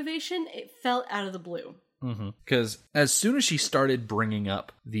like a motivation, it felt out of the blue. Because as soon as she started bringing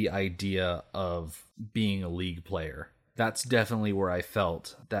up the idea of being a league player, that's definitely where I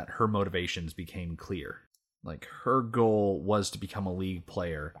felt that her motivations became clear. Like, her goal was to become a league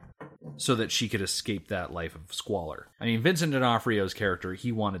player so that she could escape that life of squalor. I mean, Vincent D'Onofrio's character,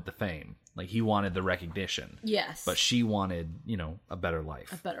 he wanted the fame. Like, he wanted the recognition. Yes. But she wanted, you know, a better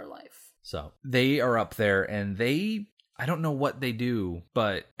life. A better life. So they are up there, and I don't know what they do,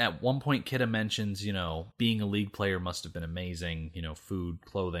 but at one point Kidda mentions, you know, being a league player must have been amazing, you know, food,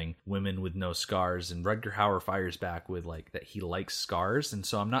 clothing, women with no scars, and Rutger Hauer fires back with like that he likes scars. And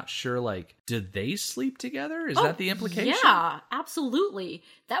so I'm not sure, like, did they sleep together? Is that the implication? Yeah, absolutely.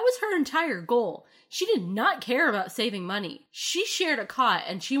 That was her entire goal. She did not care about saving money. She shared a cot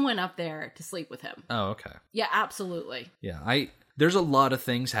and she went up there to sleep with him. Oh, okay. Yeah, absolutely. Yeah, there's a lot of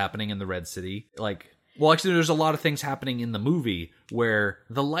things happening in the Red City. Like, well, actually, there's a lot of things happening in the movie where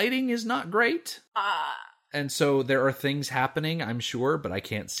the lighting is not great. And so there are things happening, I'm sure, but I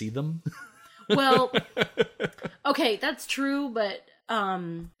can't see them. Well, okay, that's true, but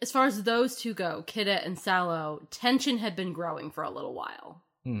as far as those two go, Kidda and Sallow, tension had been growing for a little while.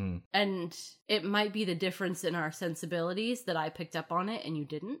 And it might be the difference in our sensibilities that I picked up on it and you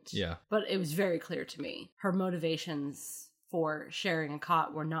didn't. Yeah. But it was very clear to me. Her motivations for sharing a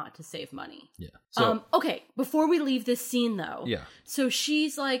cot were not to save money. Yeah. So, okay, before we leave this scene though. Yeah. So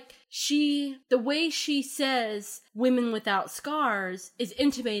she's like, the way she says women without scars is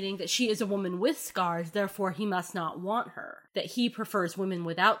intimating that she is a woman with scars, therefore he must not want her. That he prefers women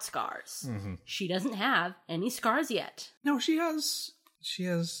without scars. She doesn't have any scars yet. no, she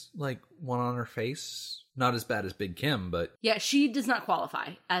has like one on her face. Not as bad as Big Kim, but Yeah, she does not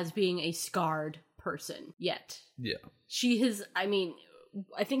qualify as being a scarred person yet. yeah. She has, I mean,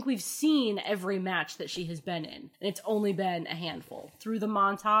 I think we've seen every match that she has been in, and it's only been a handful through the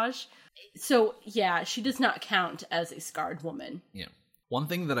montage. So, yeah, she does not count as a scarred woman. Yeah. One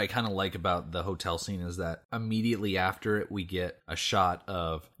thing that I kind of like about the hotel scene is that immediately after it, we get a shot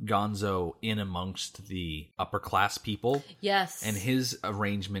of Gonzo in amongst the upper class people. Yes. And his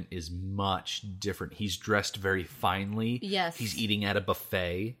arrangement is much different. He's dressed very finely. Yes. He's eating at a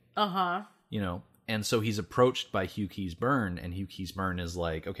buffet. Uh-huh. You know, and so he's approached by Hugh Keys Byrne, and Hugh Keys Byrne is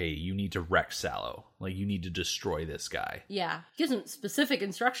like, okay, you need to wreck Sallow. Like, you need to destroy this guy. Yeah. He gives him specific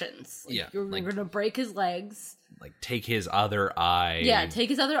instructions. Like, Yeah, You're like- going to break his legs. Like, take his other eye. Yeah, take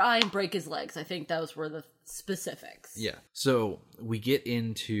his other eye and break his legs. I think those were the specifics. Yeah. So we get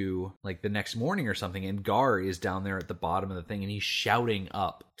into like the next morning or something, and Gar is down there at the bottom of the thing, and he's shouting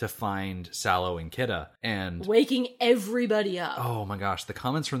up to find Sallow and Kidda. And Waking everybody up. oh my gosh, the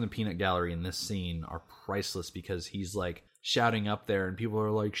comments from the Peanut Gallery in this scene are priceless, because he's like shouting up there and people are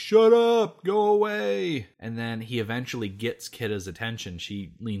like, shut up, go away. And then he eventually gets Kidda's attention.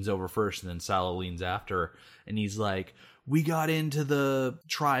 She leans over first and then Sallow leans after her, and he's like, we got into the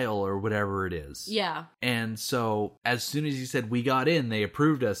trial or whatever it is. Yeah. And so as soon as he said we got in, they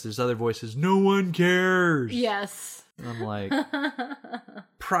approved us. There's other voices, no one cares. Yes. And I'm like,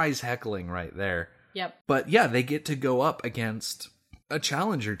 prize heckling right there. Yep. But yeah, they get to go up against a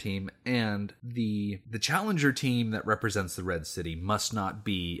challenger team, and the challenger team that represents the Red City must not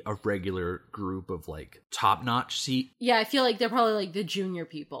be a regular group of like top-notch seat. Yeah, I feel like they're probably like the junior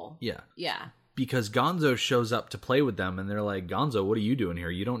people. Yeah. Yeah. Because Gonzo shows up to play with them, and they're like, Gonzo, what are you doing here?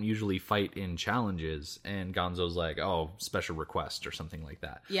 You don't usually fight in challenges. And Gonzo's like, oh, special request or something like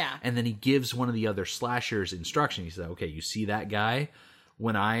that. Yeah. And then he gives one of the other slashers instruction. He said, okay, you see that guy?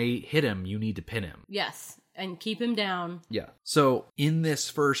 When I hit him, you need to pin him. Yes. And keep him down. Yeah. So in this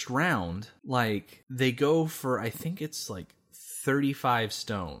first round, like, they go for, I think it's like 35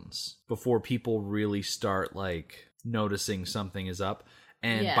 stones before people really start like noticing something is up.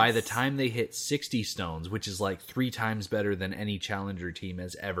 And Yes. by the time they hit 60 stones, which is like 3 times better than any challenger team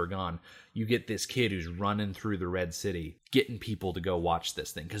has ever gone, you get this kid who's running through the Red City, getting people to go watch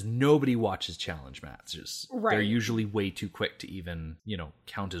this thing. Because nobody watches challenge matches. Right. They're usually way too quick to even,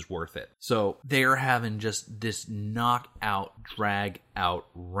 count as worth it. So they're having just this knockout, drag out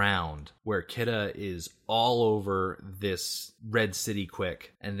round where Kidda is all over this Red City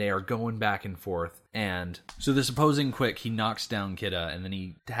quick, and they are going back and forth. And so this opposing quick, he knocks down Kidda, and then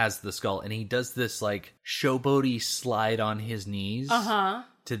he has the skull, and he does this like showboaty slide on his knees.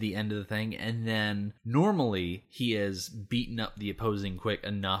 To the end of the thing, and then normally he has beaten up the opposing quick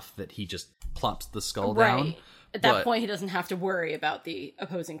enough that he just plops the skull down. Right. At that But- point, he doesn't have to worry about the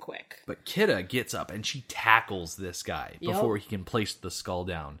opposing quick. But Kidda gets up and she tackles this guy Yep. before he can place the skull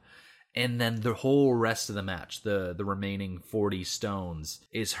down. And then the whole rest of the match, the remaining 40 stones,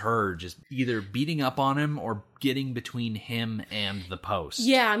 is her just either beating up on him or getting between him and the post.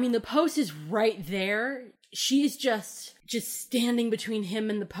 Yeah, I mean, the post is right there. She's just standing between him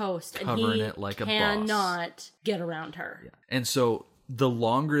and the post. Covering and he it like a boss. cannot get around her. And so the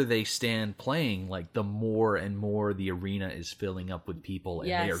longer they stand playing, like the more and more the arena is filling up with people, and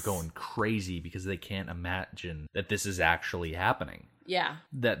they are Yes. going crazy because they can't imagine that this is actually happening. Yeah.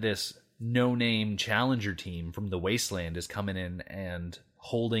 That this no-name challenger team from the Wasteland is coming in and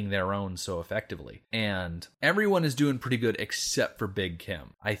holding their own so effectively. And everyone is doing pretty good except for Big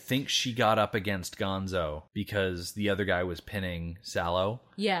Kim. I think she got up against Gonzo because the other guy was pinning Sallow.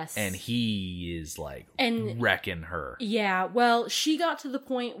 Yes. And he is like And- wrecking her. Yeah, well, she got to the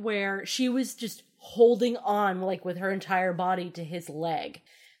point where she was just holding on, like, with her entire body to his leg.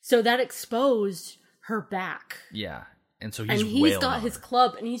 So that exposed her back. Yeah. And so And he's he's wailing got on his her.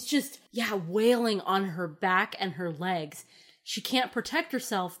 club, and he's just, wailing on her back and her legs. She can't protect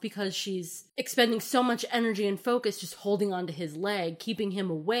herself because she's expending so much energy and focus just holding onto his leg, keeping him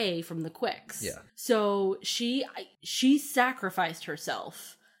away from the quicks. Yeah. So she sacrificed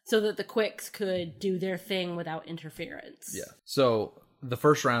herself so that the quicks could do their thing without interference. Yeah. So the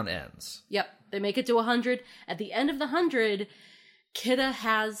first round ends. Yep. They make it to 100. At the end of the 100, Kidda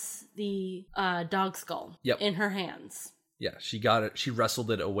has the dog skull Yep. in her hands. Yeah, she got it. She wrestled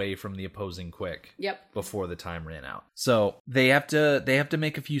it away from the opposing quick. Yep. Before the time ran out. So they have to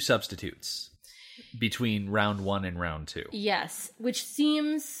make a few substitutes between round 1 and round 2. Yes, which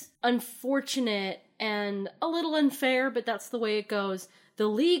seems unfortunate and a little unfair, but that's the way it goes. The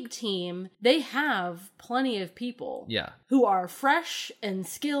league team, they have plenty of people Yeah. who are fresh and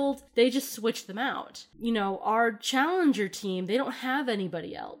skilled. They just switch them out. Our challenger team, they don't have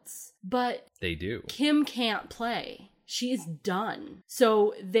anybody else. But They do. Kim can't play. She is done.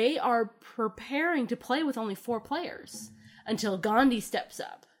 So they are preparing to play with only 4 players until Gandhi steps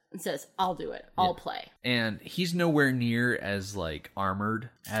up and says, I'll do it. I'll play. And he's nowhere near as like armored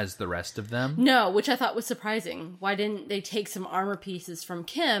as the rest of them. No, which I thought was surprising. Why didn't they take some armor pieces from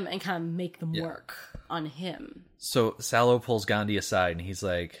Kim and kind of make them work on him? So Sallow pulls Gandhi aside and he's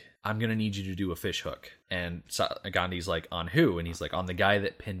like, I'm going to need you to do a fish hook. And Gandhi's like, on who? And he's like, on the guy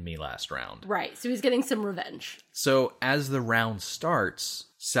that pinned me last round. Right, so he's getting some revenge. So as the round starts,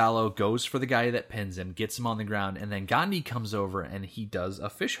 Sallow goes for the guy that pins him, gets him on the ground, and then Gandhi comes over and he does a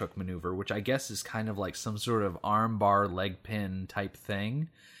fish hook maneuver, which I guess is kind of like some sort of arm bar leg pin type thing.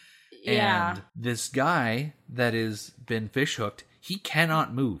 Yeah. And this guy that has been fish hooked, he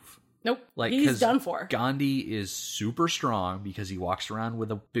cannot move. Nope. Like, he's 'cause done for. Gandhi is super strong because he walks around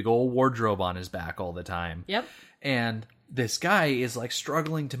with a big old wardrobe on his back all the time. Yep. And this guy is like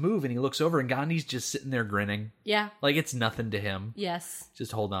struggling to move, and he looks over, and Gandhi's just sitting there grinning. Yeah. Like it's nothing to him. Yes.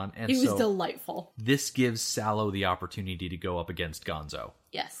 Just hold on. And He was so delightful. this gives Sallow the opportunity to go up against Gonzo.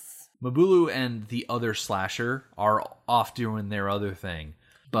 Yes. Mabulu and the other slasher are off doing their other thing.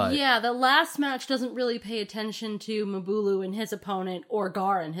 But Yeah, the last match doesn't really pay attention to Mabulu and his opponent or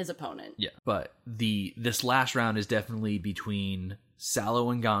Gar and his opponent. yeah, but this last round is definitely between Sallow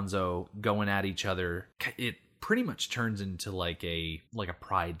and Gonzo going at each other. It pretty much turns into like a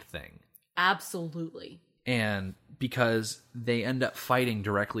pride thing. Absolutely. And because they end up fighting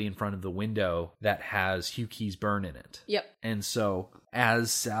directly in front of the window that has Hugh Key's burn in it. Yep. And so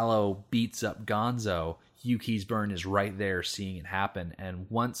as Sallow beats up Gonzo, Hugh Key's burn is right there seeing it happen. And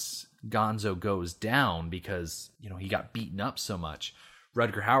once Gonzo goes down because, he got beaten up so much,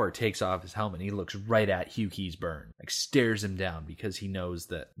 Rutger Hauer takes off his helmet and he looks right at Hugh Key's burn, like stares him down because he knows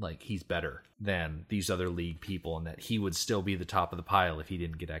that like he's better than these other league people and that he would still be the top of the pile if he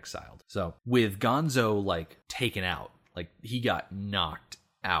didn't get exiled. So with Gonzo like taken out, like he got knocked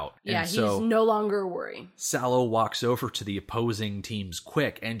out. Yeah, and he's so no longer a worry. Sallow walks over to the opposing team's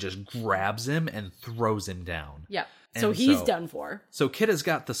quick and just grabs him and throws him down. Yep. So And he's so- done for. So Kidda's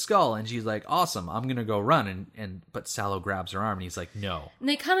got the skull and she's like, awesome, I'm gonna go run, but Sallow grabs her arm and he's like, no. And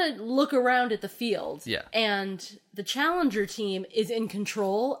they kind of look around at the field. Yeah. And the challenger team is in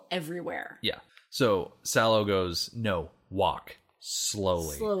control everywhere. Yeah. So Sallow goes, no, walk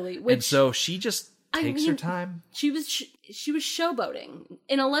slowly. Slowly, And which- so she just takes her mean, time. She was showboating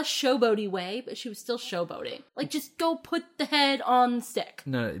in a less showboaty way, but she was still showboating. Like, just go put the head on the stick.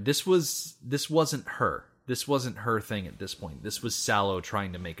 No, this wasn't her. This wasn't her thing at this point. This was Sallow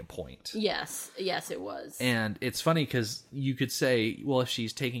trying to make a point. Yes, it was. And it's funny because you could say, well, if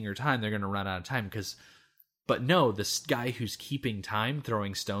she's taking her time, they're going to run out of time. But no, this guy who's keeping time,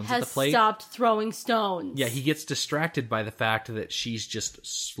 throwing stones at Has the plate, stopped throwing stones. yeah, he gets distracted by the fact that she's just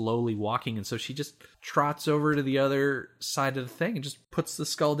slowly walking, and so she just trots over to the other side of the thing and just puts the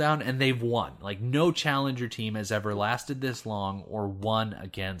skull down, and they've won. Like, no challenger team has ever lasted this long or won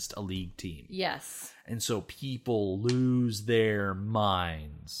against a league team. Yes. And so people lose their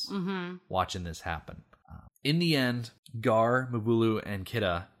minds watching this happen. In the end, Gar, Mabulu, and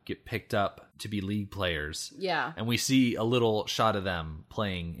Kidda get picked up to be league players. Yeah. And we see a little shot of them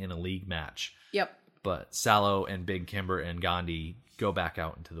playing in a league match. Yep. But Sallow and Big Kimber and Gandhi go back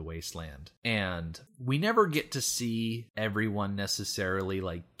out into the wasteland. And we never get to see everyone necessarily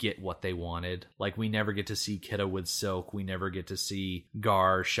like get what they wanted. Like, we never get to see Kidda with silk. We never get to see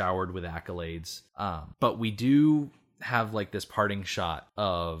Gar showered with accolades. But we do have like this parting shot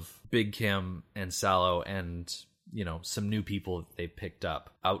of Big Kim and Sallow and some new people that they picked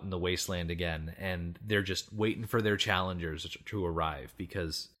up out in the wasteland again, and they're just waiting for their challengers to arrive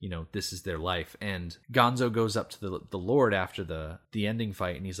because this is their life. And Gonzo goes up to the Lord after the ending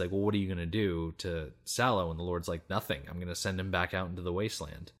fight, and he's like, well, what are you gonna do to Sallow? And the Lord's like, nothing, I'm gonna send him back out into the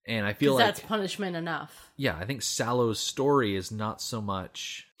wasteland. And I feel like that's punishment enough. yeah, I think Sallow's story is not so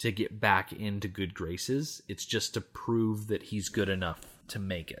much to get back into good graces, it's just to prove that he's good enough to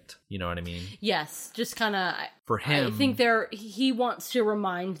make it. You know what I mean? Yes, just kind of For him, I think he wants to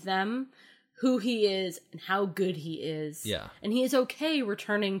remind them who he is and how good he is. Yeah. And he is okay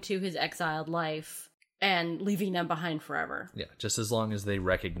returning to his exiled life and leaving them behind forever. yeah, just as long as they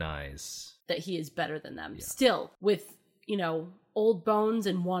recognize. That he is better than them. Still with, old bones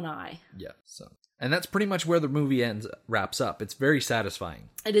and one eye. Yeah, so. And that's pretty much where the movie wraps up. It's very satisfying.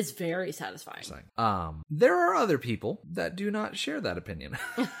 It is very satisfying. There are other people that do not share that opinion.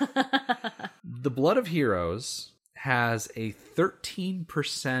 The Blood of Heroes has a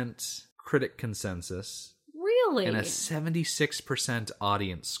 13% critic consensus Really? and a 76%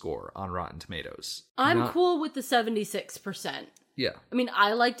 audience score on Rotten Tomatoes. I'm cool with the 76%. Yeah. I mean,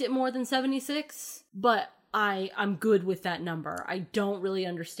 I liked it more than 76, but I'm good with that number. I don't really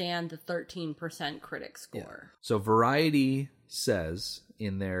understand the 13% critic score. So Variety says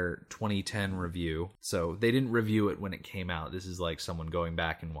in their 2010 review, so they didn't review it when it came out. This is like someone going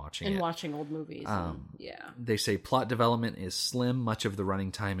back and watching And it. watching old movies. Yeah. They say plot development is slim. Much of the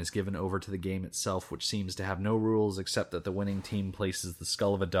running time is given over to the game itself, which seems to have no rules except that the winning team places the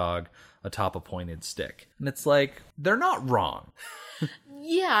skull of a dog atop a pointed stick. And it's like, they're not wrong.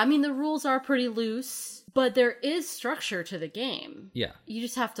 Yeah, I mean, the rules are pretty loose, but there is structure to the game. Yeah. You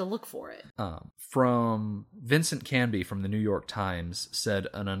just have to look for it. From Vincent Canby from the New York Times said,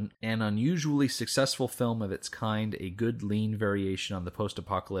 an unusually successful film of its kind, a good lean variation on the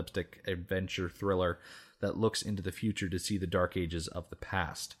post-apocalyptic adventure thriller that looks into the future to see the dark ages of the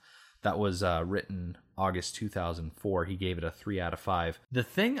past. that was written August 2004. He gave it a 3 out of 5. The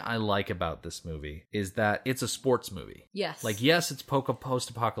thing I like about this movie is that it's a sports movie. Yes. Like, yes, it's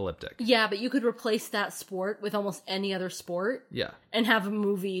post-apocalyptic. Yeah, but you could replace that sport with almost any other sport. Yeah. And have a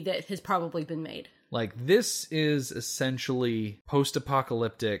movie that has probably been made. Like, this is essentially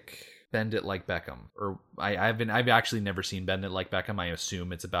post-apocalyptic Bend It Like Beckham. Or I've actually never seen Bend It Like Beckham. I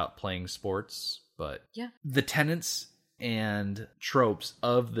assume it's about playing sports, but yeah, the tenets and tropes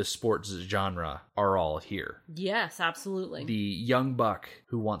of the sports genre are all here. Yes, absolutely. The young buck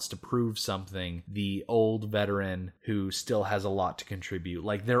who wants to prove something, the old veteran who still has a lot to contribute,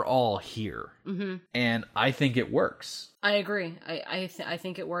 like, they're all here. Mm-hmm. And I think it works. I agree. I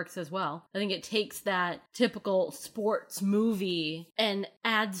think it works as well. I think it takes that typical sports movie and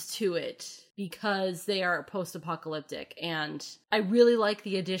adds to it because they are post-apocalyptic. And I really like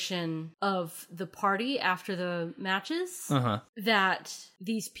the addition of the party after the matches. That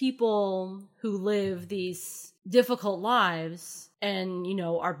these people who live these difficult lives and, you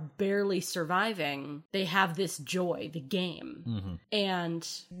know, are barely surviving, they have this joy, the game. Mm-hmm. And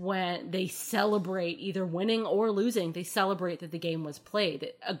when they celebrate either winning or losing, they celebrate that the game was played,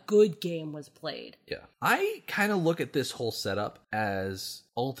 that a good game was played. Yeah. I kind of look at this whole setup as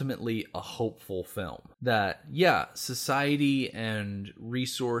ultimately a hopeful film. That, yeah, society and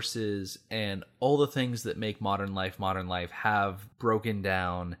resources and all the things that make modern life have broken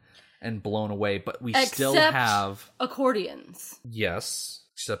down and blown away, but we still have accordions. Yes,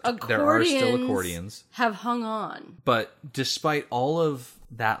 except there are still accordions. Have hung on. But despite all of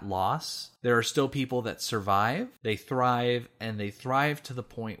that loss, there are still people that survive, they thrive, and they thrive to the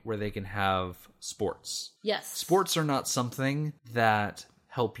point where they can have sports. Yes. Sports are not something that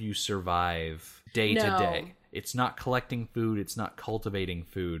help you survive day to day. It's not collecting food, it's not cultivating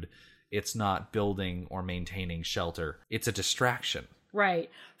food, it's not building or maintaining shelter. It's a distraction. Right.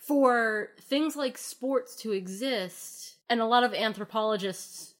 For things like sports to exist, and a lot of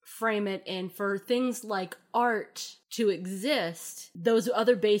anthropologists frame it in, for things like art to exist, those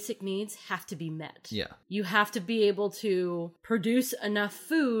other basic needs have to be met. Yeah. You have to be able to produce enough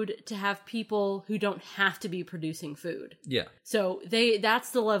food to have people who don't have to be producing food. Yeah. So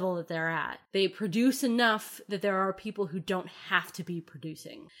that's the level that they're at. They produce enough that there are people who don't have to be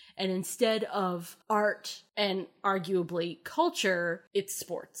producing. And instead of art and arguably culture, it's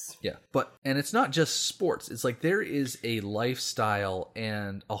sports. Yeah. And it's not just sports. It's like there is a lifestyle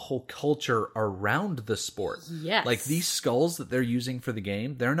and a whole culture around the sport. Yes. Like these skulls that they're using for the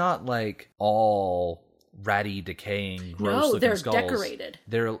game, they're not like all ratty, decaying, gross looking skulls. No, they're decorated.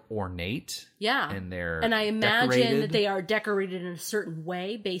 They're ornate. Yeah. And I imagine decorated. that they are decorated in a certain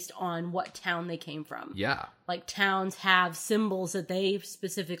way based on what town they came from. Yeah. Like towns have symbols that they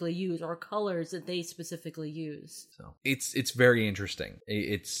specifically use or colors that they specifically use. So it's very interesting.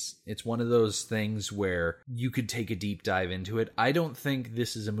 It's one of those things where you could take a deep dive into it. I don't think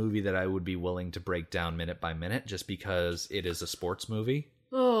this is a movie that I would be willing to break down minute by minute just because it is a sports movie.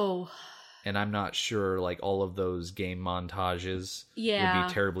 Oh. And I'm not sure, like, all of those game montages would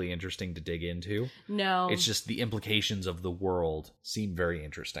be terribly interesting to dig into. No. It's just the implications of the world seem very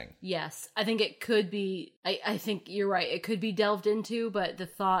interesting. Yes. I think it could be, I think you're right, it could be delved into, but the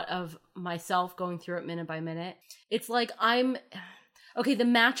thought of myself going through it minute by minute, it's like okay, the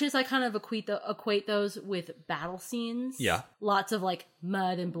matches, I kind of equate those with battle scenes. Yeah. Lots of, like,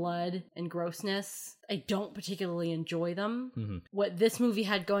 mud and blood and grossness. I don't particularly enjoy them. Mm-hmm. What this movie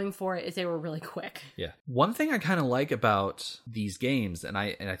had going for it is they were really quick. Yeah. One thing I kind of like about these games, and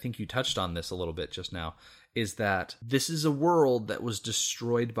I think you touched on this a little bit just now, is that this is a world that was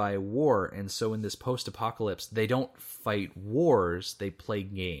destroyed by war, and so in this post-apocalypse, they don't fight wars, they play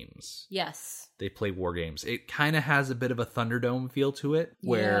games. Yes. They play war games. It kind of has a bit of a Thunderdome feel to it,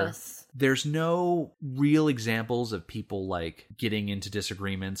 where there's no real examples of people, like, getting into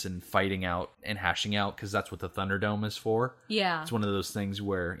disagreements and fighting out and hashing out, because that's what the Thunderdome is for. Yeah. It's one of those things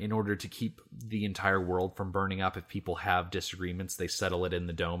where, in order to keep the entire world from burning up, if people have disagreements, they settle it in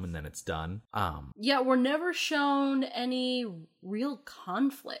the dome and then it's done. Yeah, we're never shown any real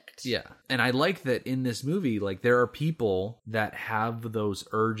conflict. Yeah. And I like that in this movie, like, there are people that have those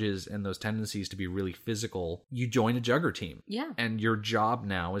urges and those tendencies to be really physical. You join a Jugger team. Yeah. And your job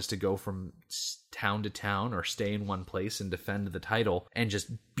now is to go from town to town or stay in one place and defend the title and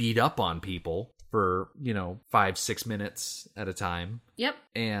just beat up on people for, 5-6 minutes at a time. Yep.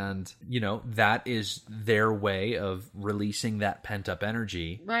 And, that is their way of releasing that pent-up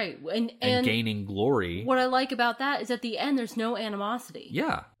energy. Right. And gaining glory. What I like about that is at the end, there's no animosity.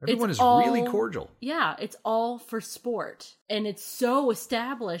 Yeah. Everyone is really cordial. Yeah. It's all for sport. And it's so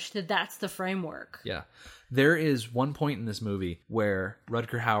established that that's the framework. Yeah. There is one point in this movie where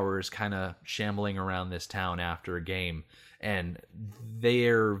Rutger Hauer is kind of shambling around this town after a game, and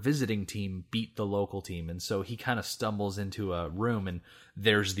their visiting team beat the local team, and so he kind of stumbles into a room, and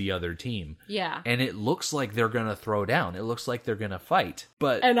there's the other team. Yeah. And it looks like they're going to throw down. It looks like they're going to fight.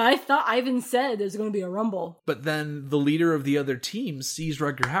 But And I thought Ivan said there's going to be a rumble. But then the leader of the other team sees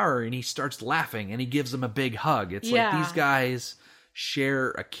Rutger Hauer, and he starts laughing, and he gives him a big hug. It's like these guys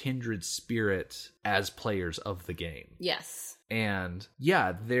share a kindred spirit as players of the game. Yes. And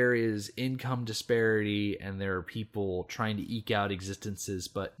yeah, there is income disparity, and there are people trying to eke out existences,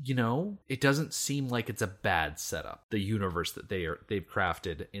 but you know, it doesn't seem like it's a bad setup, the universe that they've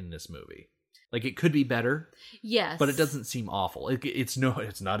crafted in this movie. Like, it could be better. Yes. But it doesn't seem awful. It's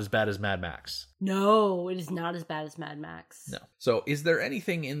not as bad as Mad Max. No, it is not as bad as Mad Max. No. So is there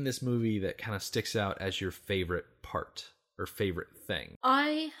anything in this movie that kind of sticks out as your favorite part or favorite thing?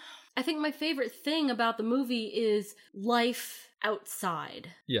 I think my favorite thing about the movie is life outside.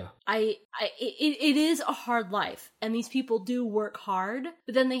 Yeah. It is a hard life, and these people do work hard,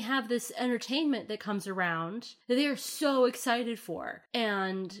 but then they have this entertainment that comes around that they are so excited for,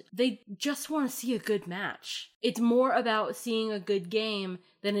 and they just want to see a good match. It's more about seeing a good game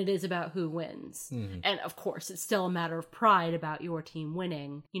than it is about who wins. Mm-hmm. And of course, it's still a matter of pride about your team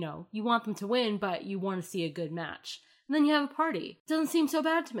winning. You know, you want them to win, but you want to see a good match. And then you have a party. Doesn't seem so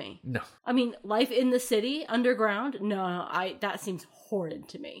bad to me. No. I mean, life in the city, underground, no, that seems horrid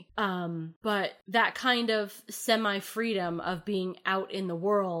to me. But that kind of semi-freedom of being out in the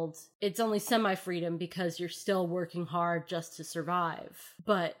world, it's only semi-freedom because you're still working hard just to survive.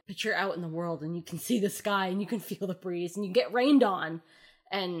 But you're out in the world and you can see the sky and you can feel the breeze and you get rained on.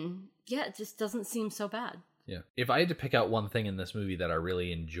 And yeah, it just doesn't seem so bad. Yeah. If I had to pick out one thing in this movie that I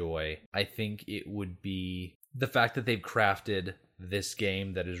really enjoy, I think it would be the fact that they've crafted this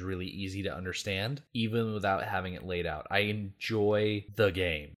game that is really easy to understand, even without having it laid out. I enjoy the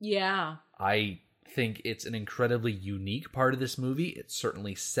game. Yeah. I think it's an incredibly unique part of this movie. It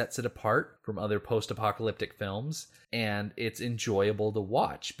certainly sets it apart from other post-apocalyptic films, and it's enjoyable to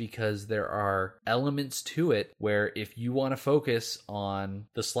watch because there are elements to it where if you want to focus on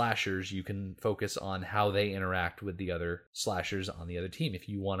the slashers, you can focus on how they interact with the other slashers on the other team. If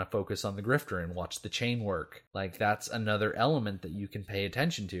you want to focus on the grifter and watch the chain work, like, that's another element that you can pay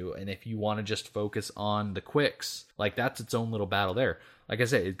attention to. And if you want to just focus on the quicks, like, that's its own little battle there. Like I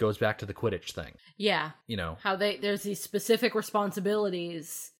said, it goes back to the Quidditch thing. Yeah. You know, how there's these specific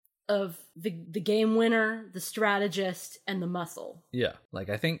responsibilities of the game winner, the strategist, and the muscle. Yeah. Like,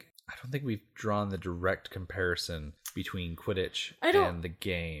 I don't think we've drawn the direct comparison between Quidditch and the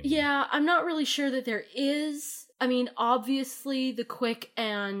game. Yeah, I'm not really sure that there is. I mean, obviously the Quick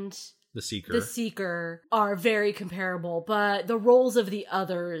and the Seeker are very comparable, but the roles of the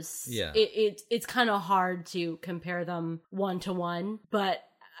others, it's kind of hard to compare them one to one, but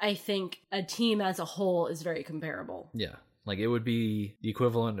I think a team as a whole is very comparable. Yeah. Like, it would be the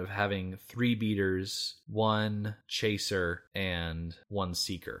equivalent of having 3 beaters, 1 chaser, and 1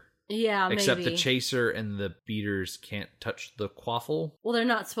 seeker. Yeah, Except maybe. the chaser and the beaters can't touch the quaffle. Well, they're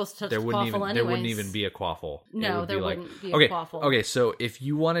not supposed to touch the quaffle anyways. There wouldn't even be a quaffle. No, there wouldn't be a quaffle. Okay, so if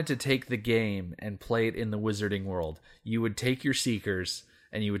you wanted to take the game and play it in the Wizarding World, you would take your seekers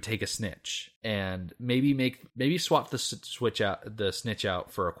and you would take a snitch and maybe swap the snitch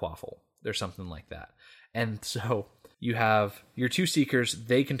out for a quaffle or something like that. And so you have your 2 seekers,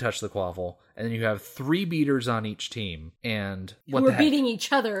 they can touch the quaffle, and then you have 3 beaters on each team, and who are beating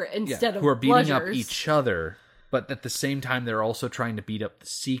each other instead of who are beating up bludgers. each other, but at the same time they're also trying to beat up the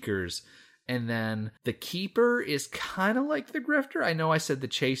seekers. And then the keeper is kind of like the grifter. I know I said the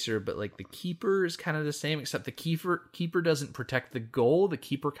chaser, but like the keeper is kind of the same, except the keeper doesn't protect the goal. The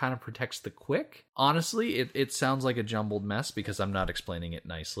keeper kind of protects the quick. Honestly, it sounds like a jumbled mess because I'm not explaining it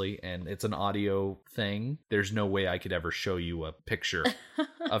nicely, and it's an audio thing. There's no way I could ever show you a picture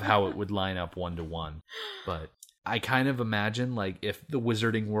of how it would line up 1-to-1. But I kind of imagine, like, if the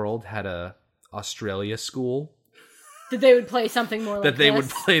Wizarding World had a Australia school, that they would play something more like that they this. would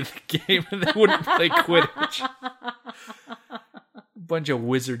play the game and they wouldn't play Quidditch. Bunch of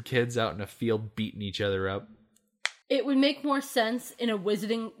wizard kids out in a field beating each other up. It would make more sense in a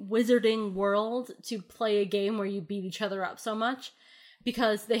wizarding world to play a game where you beat each other up so much,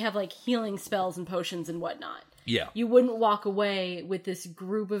 because they have like healing spells and potions and whatnot. Yeah. You wouldn't walk away with this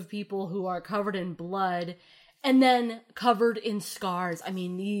group of people who are covered in blood and then covered in scars. I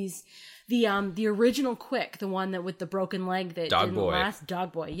mean, the original Quick, the one that with the broken leg that didn't last,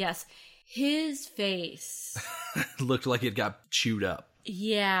 Dogboy, yes. His face looked like it got chewed up.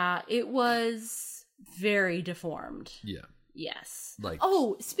 Yeah, it was very deformed. Yeah. Yes. Like-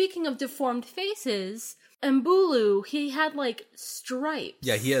 oh, speaking of deformed faces, Mbulu, he had like stripes.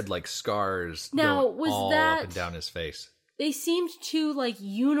 Yeah, he had like scars Now, going was all that- up and down his face. They seemed too like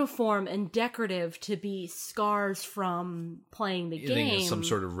uniform and decorative to be scars from playing the You think game. it's some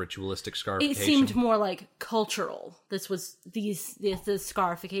sort of ritualistic scarification? It seemed more like cultural. This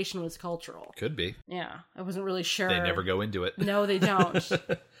scarification was cultural. Could be. Yeah, I wasn't really sure. They never go into it. No, they don't.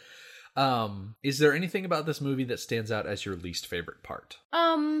 Is there anything about this movie that stands out as your least favorite part?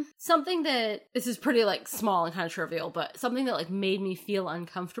 Something that, this is pretty like small and kind of trivial, but something that like made me feel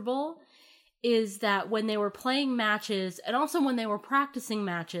uncomfortable is that when they were playing matches and also when they were practicing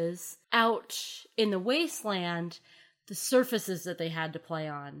matches out in the wasteland, the surfaces that they had to play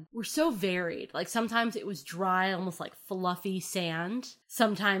on were so varied. Like sometimes it was dry, almost like fluffy sand.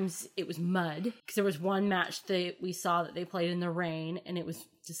 Sometimes it was mud. Because there was one match that we saw that they played in the rain and it was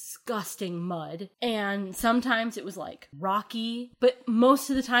disgusting mud. And sometimes it was like rocky, but most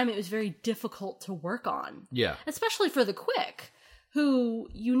of the time it was very difficult to work on. Yeah. Especially for the quick, who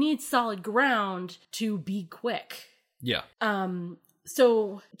you need solid ground to be quick. Yeah.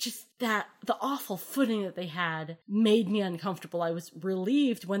 So just that, the awful footing that they had made me uncomfortable. I was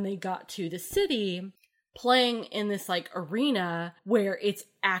relieved when they got to the city playing in this like arena where it's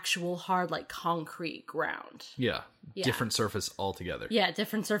actual hard like concrete ground. Yeah. Yeah. Different surface altogether. Yeah,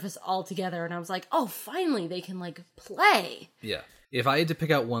 different surface altogether. And I was like, oh, finally they can like play. Yeah. If I had to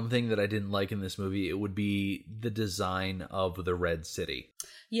pick out one thing that I didn't like in this movie, it would be the design of the Red City.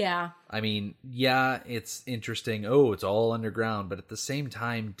 Yeah. I mean, yeah, it's interesting. Oh, it's all underground. But at the same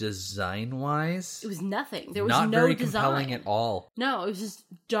time, design-wise, It was nothing. There was not no very design. compelling at all. No, it was just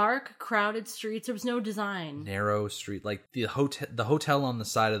dark, crowded streets. There was no design. Narrow street. Like, the hotel on the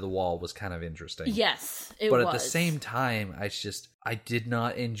side of the wall was kind of interesting. Yes, it But was. at the same time, I did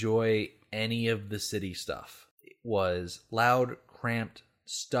not enjoy any of the city stuff. It was loud, cramped,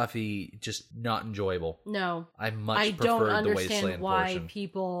 stuffy, just not enjoyable. No. I much I don't preferred the understand wasteland why portion.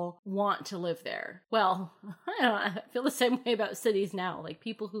 people want to live there. Well, I feel the same way about cities now. Like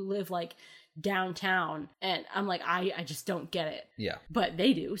people who live like downtown, and I'm like, I just don't get it. Yeah, But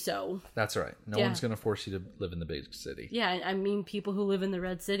they do, so that's right. No Yeah. one's going to force you to live in the big city. yeah, I mean people who live in the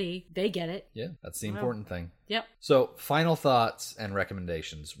Red City, they get it. Yeah, that's the important thing. Yep. So, final thoughts and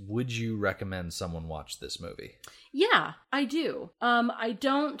recommendations. Would you recommend someone watch this movie? Yeah, I do. I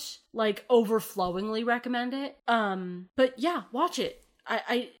don't like overflowingly recommend it. But yeah, watch it.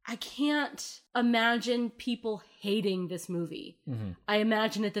 I can't imagine people hating this movie. Mm-hmm. I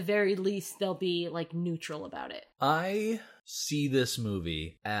imagine at the very least they'll be like neutral about it. I see this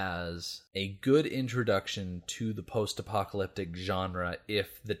movie as a good introduction to the post-apocalyptic genre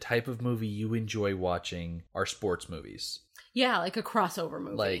if the type of movie you enjoy watching are sports movies. Yeah, like a crossover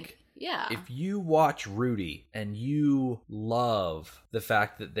movie. Like, yeah. if you watch Rudy and you love the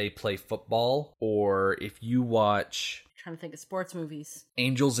fact that they play football, or if you watch Trying to think of sports movies.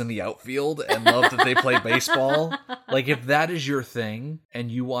 Angels in the Outfield and love that they play baseball, like if that is your thing and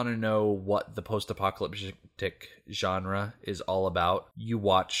you want to know what the post-apocalyptic genre is all about, you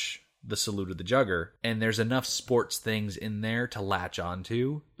watch The Salute of the Jugger, and there's enough sports things in there to latch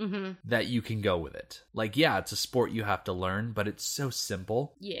onto that you can go with it. Like, yeah, it's a sport you have to learn, but it's so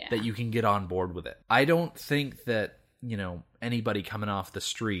simple that you can get on board with it. I don't think that, you know, anybody coming off the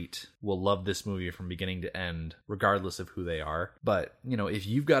street will love this movie from beginning to end, regardless of who they are. But, you know, if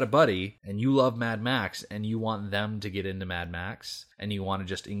you've got a buddy and you love Mad Max and you want them to get into Mad Max and you want to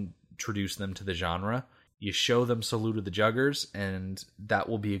just introduce them to the genre, you show them Salute of the Juggers, and that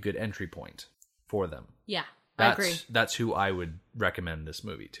will be a good entry point for them. Yeah, I agree. That's who I would recommend this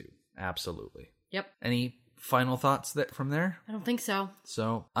movie to. Absolutely. Yep. Any final thoughts from there? I don't think so.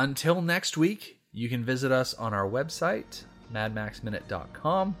 So until next week, you can visit us on our website,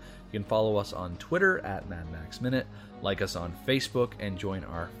 madmaxminute.com. You can follow us on Twitter at madmaxminute, like us on Facebook, and join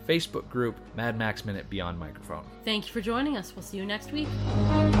our Facebook group, Mad Max Minute Beyond Microphone. Thank you for joining us. We'll see you next week.